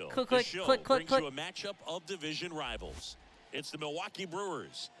 click, Field. click, The click, show click, click, brings click. you a matchup of division rivals. It's the Milwaukee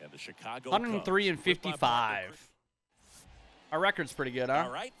Brewers and the Chicago 103 and Cubs. With my partner, 55. Our record's pretty good, huh?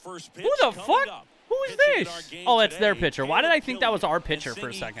 All right, first pitch Who the coming fuck? up. Who is Pitching in this? our game Oh, it's their today, pitcher. Why did I Caleb think that was our Killian. pitcher And for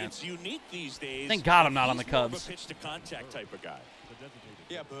a Siggy, second? It's unique these days. Thank God I'm not on He's the more of a Cubs. pitch to contact type of guy.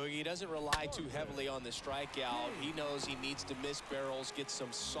 Yeah, Boogie doesn't rely too heavily on the strikeout. He knows he needs to miss barrels, get some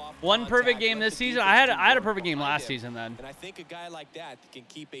soft 1 perfect contact, game let this the season. defense I had a work perfect game behind last him. season then. And I think a guy like that can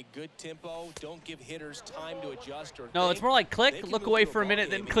keep a good tempo, don't give hitters time to adjust or No, think. it's more like They click, can look move away through a for a ball minute,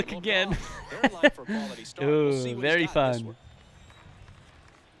 game then and click look again. off. They're in line for a quality start. We'll see Ooh, what he's very got in this fun. one.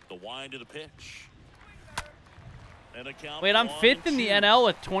 The wind of the pitch. And a count Wait, I'm 5th in the 1-2. NL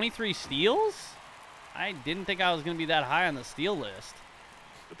with 23 steals? I didn't think I was going to be that high on the steal list.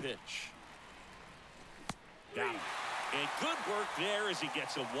 The pitch. Got him. And good work there as he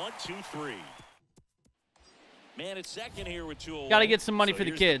gets a 1-2-3. Man at second here with 2 away. Got to get some money So for the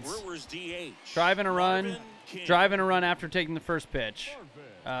here's kids. Brewers DH. Driving a run. Marvin King. Driving a run after taking the first pitch.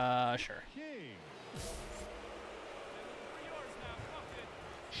 Sure.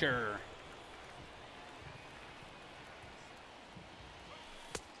 Sure.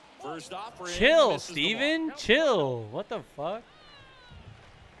 First offering. Chill, misses the Steven. mark. Chill. What the fuck?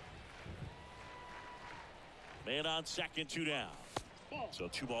 Man on second, 2 down. So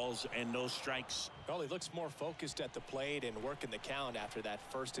 2 balls and no strikes. Well, he looks more focused at the plate and working the count after that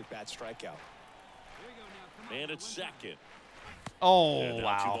first at-bat strikeout. Man at second. Oh, And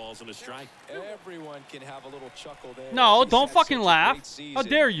now 2 wow. balls and a strike. Everyone can have a little chuckle there. No, He's don't had fucking such a laugh. great season. How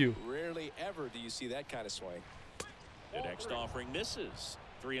dare you? Rarely ever do you see that kind of swing. The next offering misses.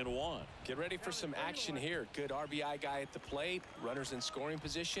 3-1. Get ready for some action here. Good RBI guy at the plate, runners in scoring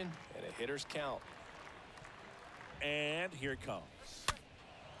position, and a hitter's count. And here it comes.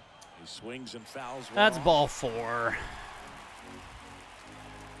 He swings and fouls one That's off. ball 4.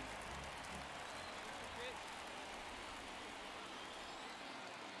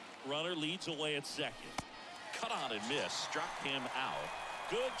 Runner leads away at second. Cut on and miss. Struck him out.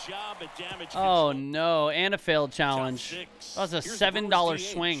 Good job at damage Oh, control. no. And a failed Top challenge. 6. That was a Here's the $7 Brewers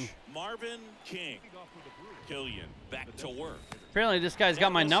DH. swing. Marvin King. Killian back to work. Apparently, this guy's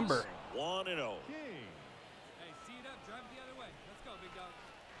got my number. 1-0. Hey, see it up, drive the other way. Let's go,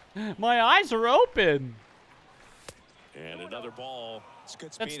 big dog. My eyes are open. And another ball.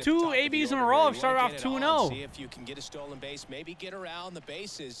 That's 2 ABs in a row. I've started off 2-0. See if you can get a stolen base, maybe get around the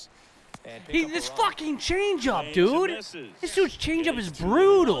bases. And This fucking changeup, dude. This dude's changeup is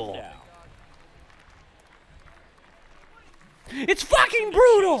brutal. It's fucking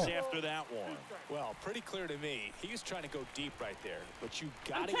brutal. After that one. Well, pretty clear to me. He was trying to go deep right there, but you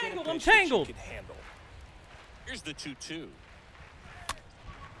got to get a pitch I'm that tangled. you can handle. Here's the 2-2.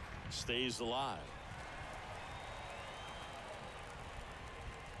 Stays alive.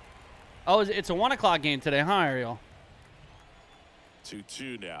 Oh, it's a 1 o'clock game today, huh, Ariel?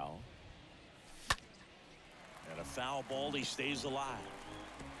 2-2 now. And a foul ball. He stays alive.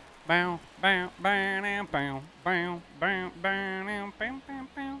 Bow, bow, bow, bow, bow, bow, bow, bow, bow,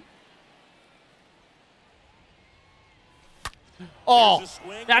 bow. Oh,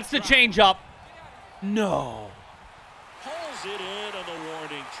 that's the changeup. No. Pulls it in on the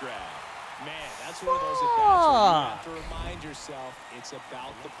warning track. Man, that's one of those at-bats where you have to remind yourself it's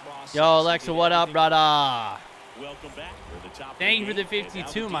about the process. Yo, Alexa, what up, brother? Welcome back. We're the top Thank you for the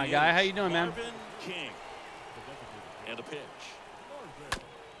 52, my guy. How you doing, man? MARVIN King. And a pitch.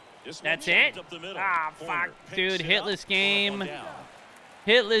 That's it? Ah, fuck, dude. Hitless game.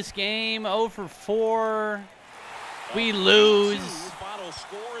 Hitless game. 0 for 4. We lose. Final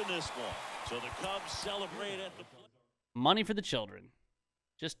score in this one. So the Cubs celebrate at the money for the children.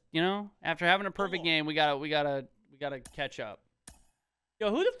 Just, you know, after having a perfect game, we gotta catch up. Yo,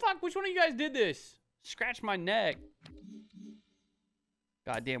 who the fuck? Which one of you guys did this? Scratch my neck.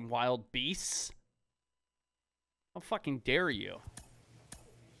 Goddamn wild beasts. How fucking dare you?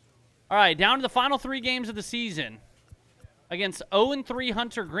 All right, down to the final 3 games of the season. Against 0-3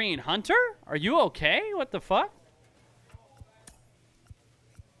 Hunter Green. Hunter? Are you okay? What the fuck?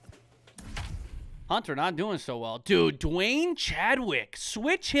 Hunter not doing so well. Dude, Dwayne Chadwick.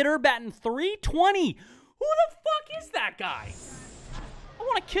 Switch hitter batting .320. Who the fuck is that guy? I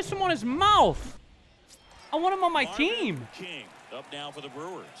want to kiss him on his mouth. I want him on my team. King up now for the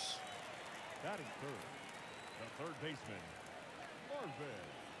Brewers. Batting third, the third baseman, MARVIN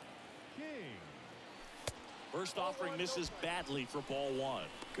King. First offering misses badly for ball 1.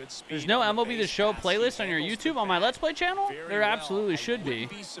 Good speed. There's no MLB The Show playlist on your YouTube on my Let's Play channel? There absolutely should be. I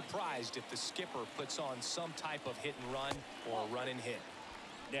wouldn't be surprised if the skipper puts on some type of hit and run or run and hit.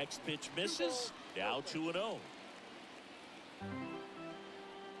 Next pitch misses. Now 2-0.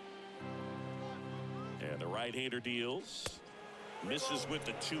 And the right-hander deals. Misses with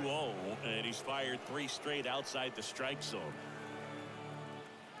the 2-0, and he's fired 3 straight outside the strike zone.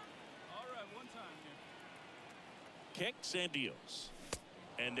 Kicks and deals.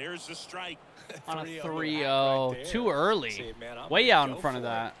 And there's the strike. On a 3-0. Right, too early. See, man, way out in front of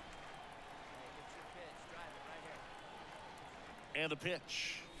that. And the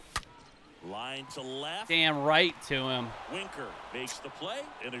pitch. Line to left. Damn right to him. Winker makes the play,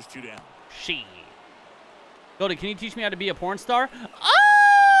 and there's 2 down. She. Goldie, can you teach me how to be a porn star?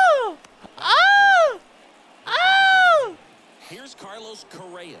 Oh! Oh! Oh! Here's Carlos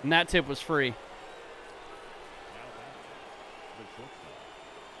Correa. And that tip was free.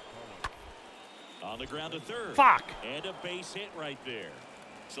 On the ground to third. Fuck. And a base hit right there.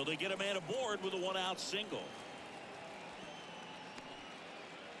 So they get a man aboard with a 1-out single.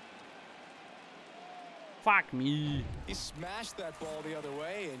 Fuck me. He smashed that ball the other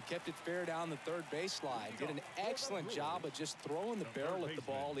way and kept it fair down the third baseline. Did an excellent job of just throwing the barrel at the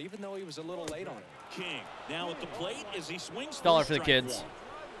ball, even though he was a little late on it. King now at the plate as he swings. $1 for the kids.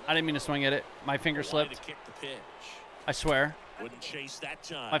 I didn't mean to swing at it. My finger slipped. To kick the pitch. I swear. Wouldn't chase that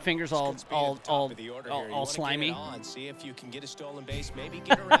time. My fingers all slimy. See if you can get a stolen base, maybe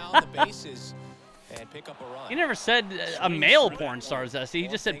get around the bases and pick up a run. He never said a male porn star, Zesty. He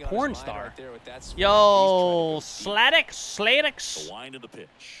just said porn star. Yo, Sladix. The wind of the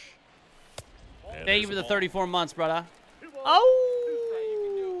pitch. Thank you for the 34 months, brother.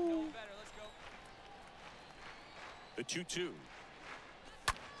 Oh. The 2-2.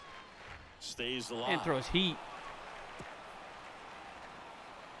 Stays alive. And throws heat.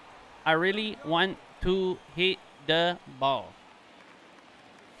 I really want to hit the ball.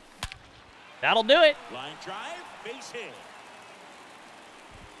 That'll do it. Line drive, base hit.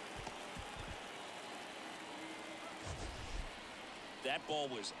 That ball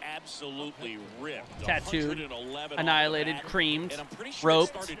was absolutely ripped. Tattooed, annihilated, creamed,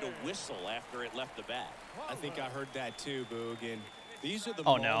 roped. It started to whistle after it left the bat. I think I heard that too, Boog. And these are the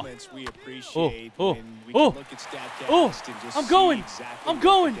moments we appreciate when we can look at StatCast and just I'm going. see exactly I'm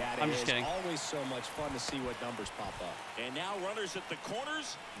going. what the data I'm just is. kidding. Always so much fun to see what numbers pop up. And now runners at the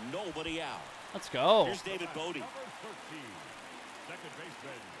corners, nobody out. Let's go. Here's David Bodie. Number 13, second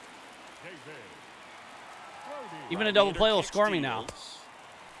baseman, David Even a double play will score me now.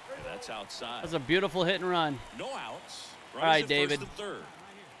 And that's outside. That's a beautiful hit and run. No outs. All right, David.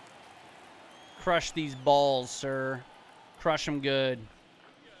 Crush these balls, sir. Crush them good.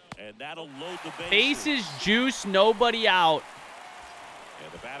 And that'll load the bases juice, nobody out.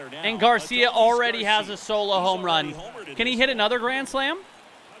 And, the batter now, and Garcia already has a solo home run. Can he hit another grand slam?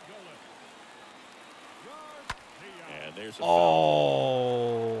 And there's a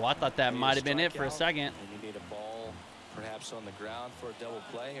oh, I thought that might have been it for a second. And you need a ball perhaps on the ground for a double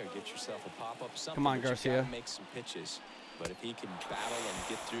play or get yourself a pop-up. Come on, Garcia. Make some pitches. But if he can battle and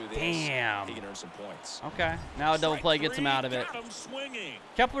get through this, damn, he can earn some points. Okay, now a double play gets him out of it.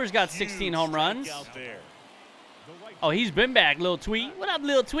 Kepler's got 16 home runs. Oh, he's been back, Lil Tweet. What up,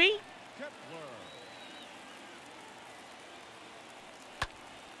 Lil Tweet?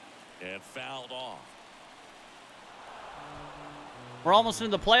 And fouled off. We're almost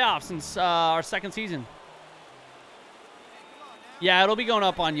into the playoffs in our second season. Yeah, it'll be going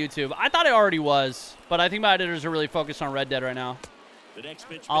up on YouTube. I thought it already was, but I think my editors are really focused on Red Dead right now. The next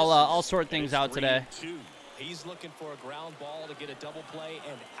pitch I'll sort things out today. He's looking for a ground ball to get a double play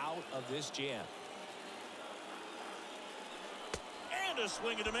and out of this jam. And a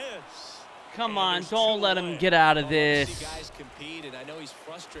swing and a miss. Come on, don't let him get out of this. Guys compete, and I know he's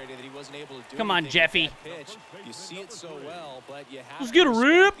frustrated that he wasn't able to do. Come on, Jeffy. You see it so well, but you have let's get a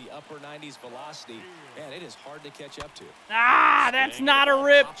rip. The upper 90s velocity, man, it is hard to catch up to. Ah, that's not a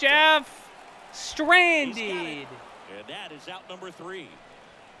rip, Jeff. Stranded. And that is out number 3.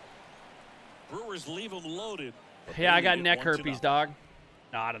 Brewers leave him loaded. Yeah, I got neck herpes, dog.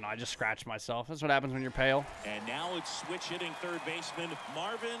 No, I don't know. I just scratched myself. That's what happens when you're pale. And now it's switch hitting third baseman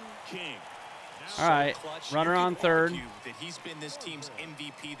Marvin King. All right, runner on third. That he's been this team's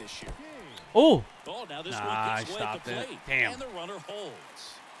MVP this year. Oh, now this I stopped it. Damn. And the runner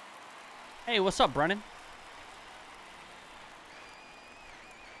holds. Hey, what's up, Brennan?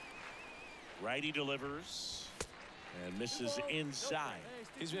 Righty delivers and misses inside.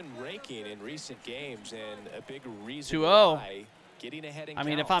 He's been raking in recent games, and a big reason 2-0. why getting ahead in I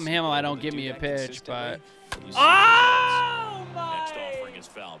mean, counts. if I'm him, I don't give me a pitch, but oh my! Next offering is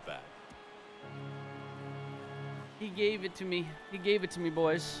fouled back. He gave it to me. He gave it to me,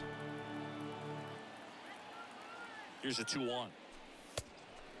 boys. Here's a 2-1.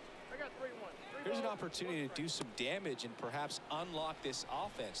 Here's an opportunity to do some damage and perhaps unlock this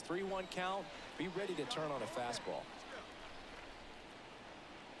offense. 3-1 count. Be ready to turn on a fastball.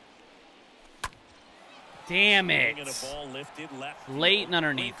 Damn it. Ball lifted left late and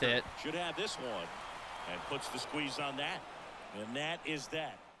underneath it. Should have this one. And puts the squeeze on that. And that is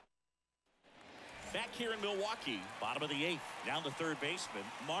that. Back here in Milwaukee, bottom of the 8th. Down to third baseman,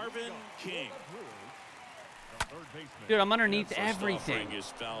 Marvin King. Dude, I'm underneath everything. Is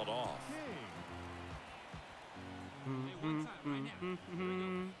fouled off.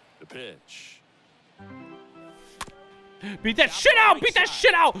 The pitch. Beat that shit out! Beat that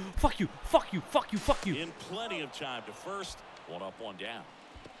shit out! Fuck you! Fuck you! Fuck you! Fuck you! In plenty of time to first. 1 up, 1 down.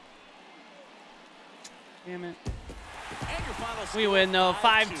 Damn it. And we win though.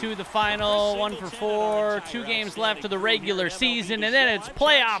 5-2 the final. 1 for 4. 2 games left of the regular season, and then it's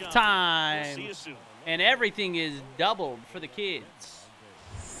playoff time. And everything is doubled for the kids.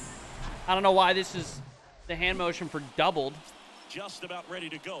 I don't know why this is the hand motion for doubled. Just about ready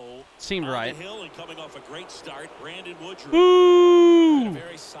to go. Seemed right. The hill and coming off a great start, Brandon Woodruff. Ooh!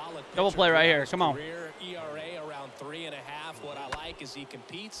 Double play right here. Come on. ERA around 3.5. What I like is he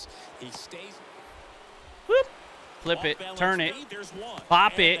competes. He stays. Whoop. Flip it. Turn it.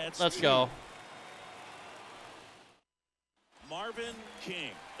 Pop it. Let's go. Marvin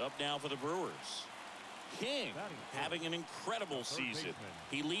King up now for the Brewers. King having an incredible season.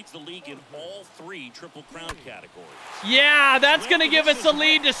 He leads the league in all 3 Triple Crown categories. Yeah, that's going to give us a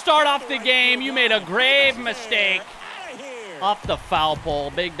lead to start off the game. You made a grave mistake. Off the foul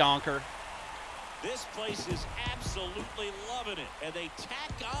pole. Big donker. This place is absolutely loving it. And they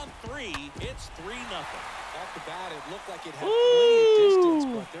tack on 3. It's 3-0. Off the bat, it looked like it had plenty of distance,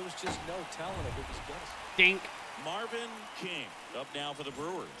 but there was just no telling if it was just. Dink. Marvin King up now for the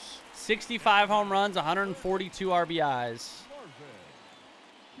Brewers. 65 home runs, 142 RBIs.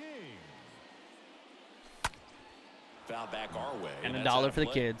 Foul back our way. And $1 for the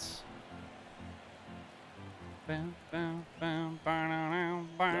kids.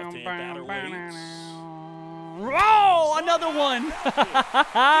 Oh, another one.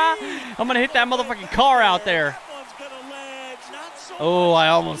 I'm going to hit that motherfucking car out there. Oh, I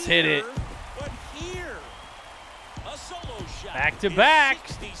almost hit it. Back to back.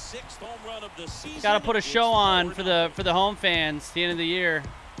 Got to put a show on for the home fans at the end of the year.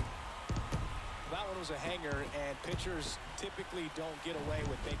 That one throws a hanger, and pitchers typically don't get away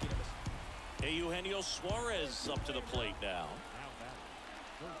with making a mistake. Eugenio Suarez up to the plate now.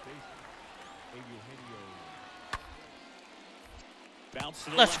 Bounce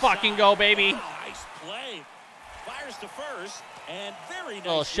to the Let's fucking go, baby. Wow, nice play. Fires to first, and very nice.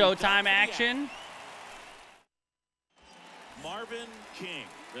 Little Showtime action. Marvin King,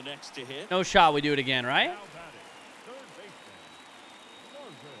 the next to hit. No shot. We do it again, right?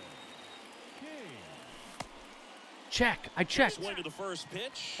 Check. I checked. Swing to the first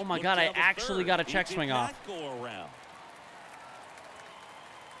pitch. Oh my God, I actually got a check swing off. Go around.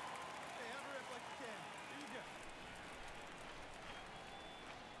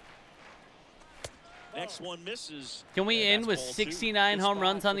 Next one misses. Can we end with 69 home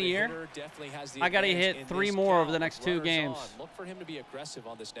runs on the year? I got to hit 3 more over the next 2 games. Look for him to be aggressive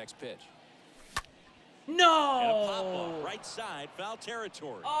on this next pitch. No! And a pop-up, right side, foul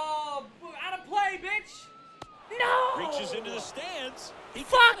territory. Oh, out of play, bitch! No! Reaches into the stands. He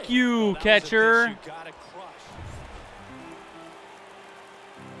Fuck you, catcher. You gotta crush.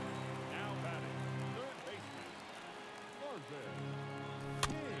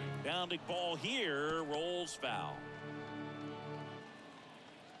 Bounding ball here, rolls foul.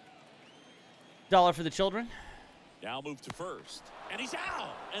 $1 for the children. Now move to first. And he's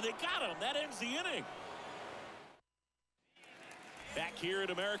out. And they got him. That ends the inning. Back here at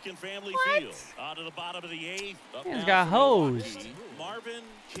American Family Field. On to the bottom of the 8th. He's got hosed. Marvin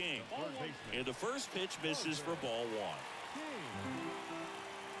King. And the first pitch misses for ball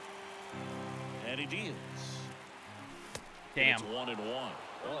 1. And he deals. Damn. It's 1-1.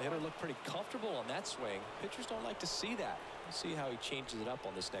 Well, the hitter looked pretty comfortable on that swing. Pitchers don't like to see that. We'll see how he changes it up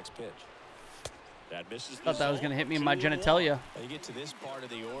on this next pitch. That misses. Thought that was going to hit me in my genitalia. When you get to this part of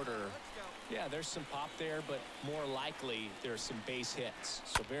the order, yeah, there's some pop there, but more likely there's some base hits.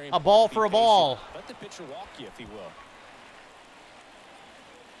 So very a ball for a ball. Let the pitcher walk you if he will.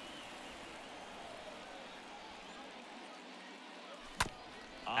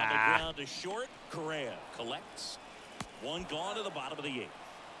 On the ground to short, Correa collects. One gone to the bottom of the 8th.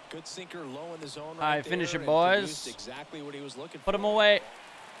 Good sinker low in the zone. All right, finish it, boys. Exactly what he was looking for. Put him away.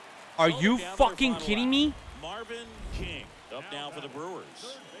 Are you fucking kidding me? Marvin King up now for the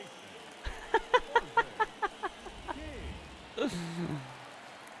Brewers.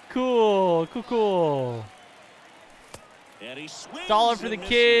 Cool. And he swings $1 for the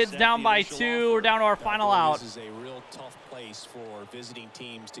kids. Down by 2. We're down to our final out. This is a real tough place for visiting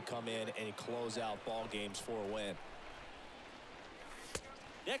teams to come in and close out ball games for a win.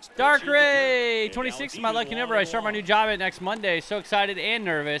 Dark Ray, 26, my lucky number. I start my new job at next Monday. So excited and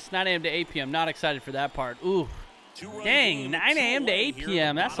nervous. 9 a.m. to 8 p.m. Not excited for that part. Ooh. Dang, 9 a.m. to 8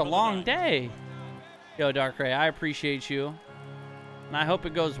 p.m. That's a long day. Yo, Dark Ray, I appreciate you. And I hope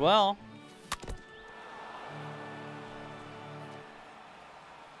it goes well.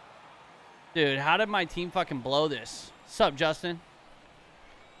 Dude, how did my team fucking blow this? Sup, Justin?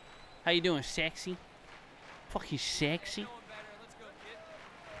 How you doing, sexy? Fucking sexy.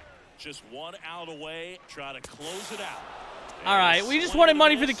 Just 1 out away. Try to close it out. All right, we just wanted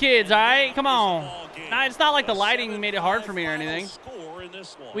money for the kids, all right? Come on. Nah, it's not like the lighting made it hard for me or anything.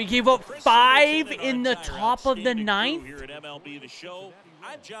 We gave up 5 in the top of the 9th. Here at MLB The Show,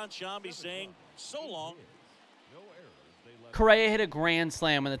 I'm John Shambi saying so long. Correa hit a grand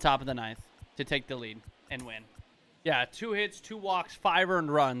slam in the top of the 9th to take the lead and win. Yeah, 2 hits, 2 walks, 5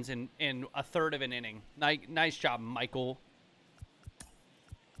 earned runs in a third of an inning. Nice job, Michael.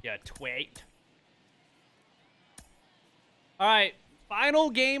 Yeah, twait. All right,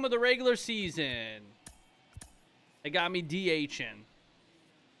 final game of the regular season. They got me DHing.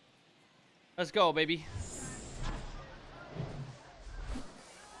 Let's go, baby.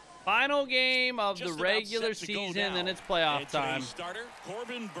 Final game of the regular season, then it's playoff time.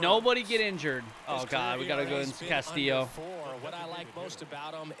 Nobody get injured. Oh, God, we got to go in Castillo. What I like most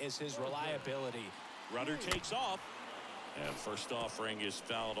about him is his reliability. Runner takes off, and first offering is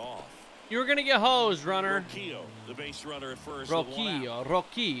fouled off. You're going to get hosed, runner. Roquillo, the base runner at first.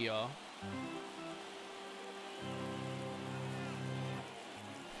 Roquillo.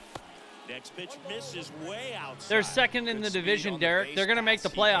 Next pitch misses way outside. They're second in the division, Derek. They're going to make the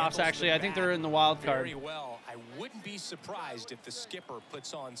playoffs, actually. I think they're in the wild card. Very well. I wouldn't be surprised if the skipper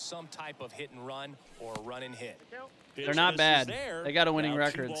puts on some type of hit and run or run and hit. They're not bad. They got a winning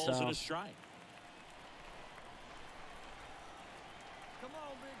record, so.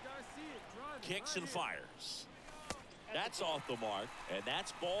 Kicks and fires. That's off the mark, and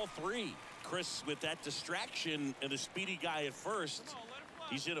that's ball 3. Chris, with that distraction and a speedy guy at first,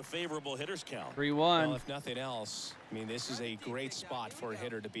 he's in a favorable hitter's count. 3-1. Well, if nothing else, I mean, this is a great spot for a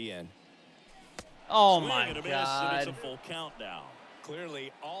hitter to be in. Oh, Swing my and a miss, God. and it's a full count now.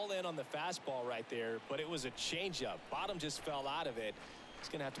 Clearly all in on the fastball right there, but it was a changeup. Bottom just fell out of it. He's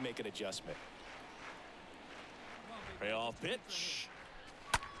going to have to make an adjustment. Payoff pitch.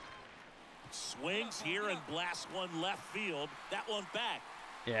 Swings here and blasts one left field. That one back.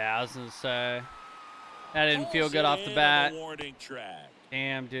 Yeah, I was going to say. That didn't feel Pulls good it off the in on bat. warning track.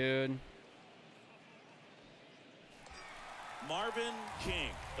 Damn, dude. Marvin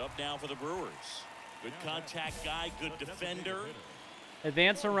King up now for the Brewers. Good contact guy, good defender.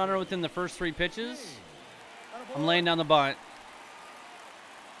 Advance a runner within the first 3 pitches. I'm laying down the bunt.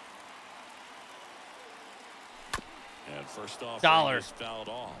 And first off, Dollar. is fouled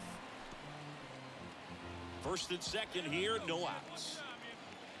off. First and second here, no outs.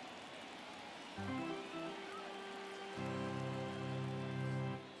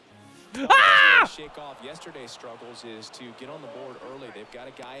 Ah! Shake off yesterday's struggles is to get on the board early. They've got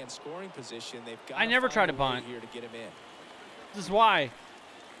a guy in scoring position. They've got I never tried to find a way bunt. here to get him in. This is why.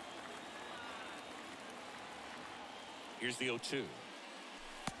 Here's the 0-2.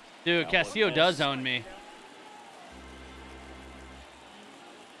 Dude, Castillo does own me.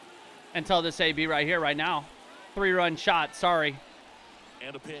 Until this AB right here, right now. 3-run shot, sorry.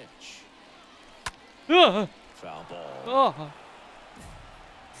 And a pitch. Ugh. Foul ball. Oh.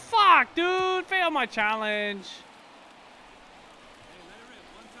 Fuck, dude. Failed my challenge.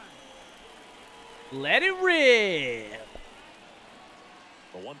 Let it rip.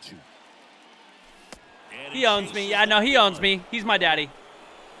 A 1-2. He owns me. Yeah, no, he owns me. He's my daddy.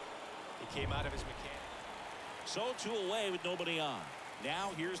 He came out of his mechanic. So 2 away with nobody on.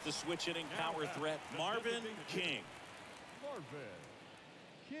 Now here's the switch hitting power threat, Marvin King. Marvin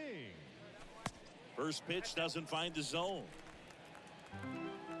King. First pitch doesn't find the zone.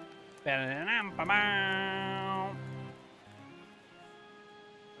 And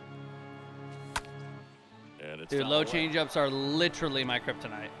it's Dude, foul low away. changeups are literally my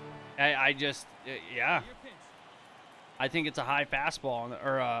kryptonite. I just, yeah. I think it's a high fastball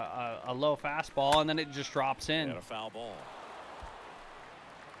or a low fastball, and then it just drops in. And a foul ball.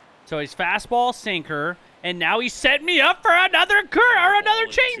 So he's fastball, sinker, and now he's set me up for another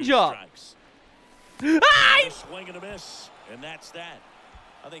changeup. Ah! Swing and a miss, and that's that.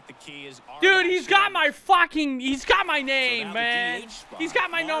 I think the key is Dude, he's got my name, now the man. DH spot. He's got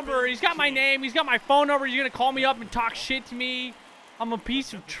my number. Marvin He's got my King. name. He's got my phone number. He's gonna call me up and talk shit to me. I'm a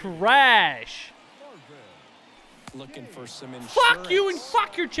piece of trash. looking for some insurance. Fuck you and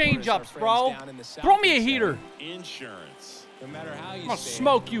fuck your changeups, bro. Throw me a heater. Insurance. No matter how you I'm gonna say it,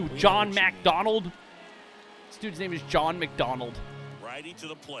 smoke you, we know John what you mean. McDonald. This dude's name is John McDonald. Righty to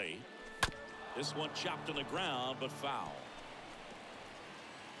the plate. This one chopped on the ground, but foul.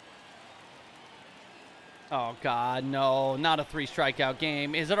 Oh, God, no. Not a 3-strikeout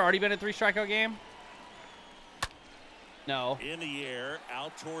game. Has it already been a 3-strikeout game? No. In the air,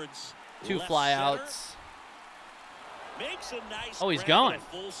 out towards 2 left flyouts. center. Makes a nice Oh, he's grab going. and a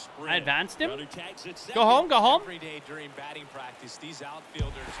full sprint. I advanced him. Runner tags at Go second. home, go home. Every day during batting practice, these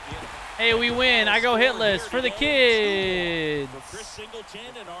outfielders get Hey, we win. I go hitless for the kids. For Chris Singleton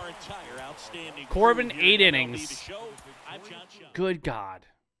and our entire outstanding Corbin, crew here 8 at MLB innings. The Show, I'm John Schuck. Good God.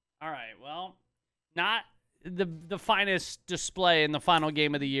 All right, well, not the finest display in the final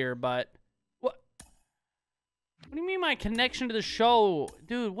game of the year, but what do you mean my connection to the show?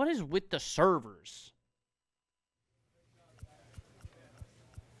 Dude, what is with the servers?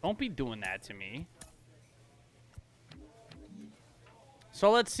 Don't be doing that to me.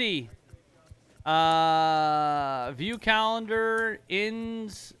 So let's see. View calendar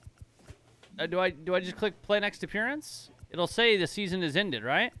ends. Do I just click play next appearance? It'll say the season is ended,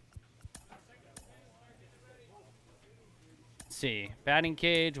 right? Let's see. Batting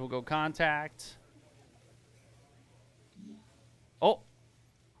cage. We'll go contact. Oh.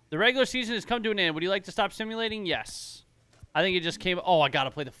 The regular season has come to an end. Would you like to stop simulating? Yes. I think it just came. Oh, I got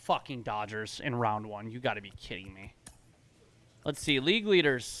to play the fucking Dodgers in round 1. You got to be kidding me. Let's see. League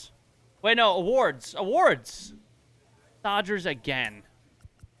leaders. Wait, no. Awards. Awards. Dodgers again.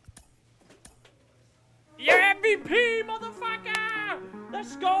 You're MVP, motherfucker!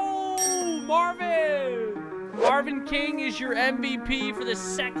 Let's go, Marvin! Marvin King is your MVP for the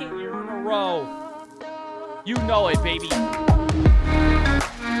 2nd year in a row. You know it, baby.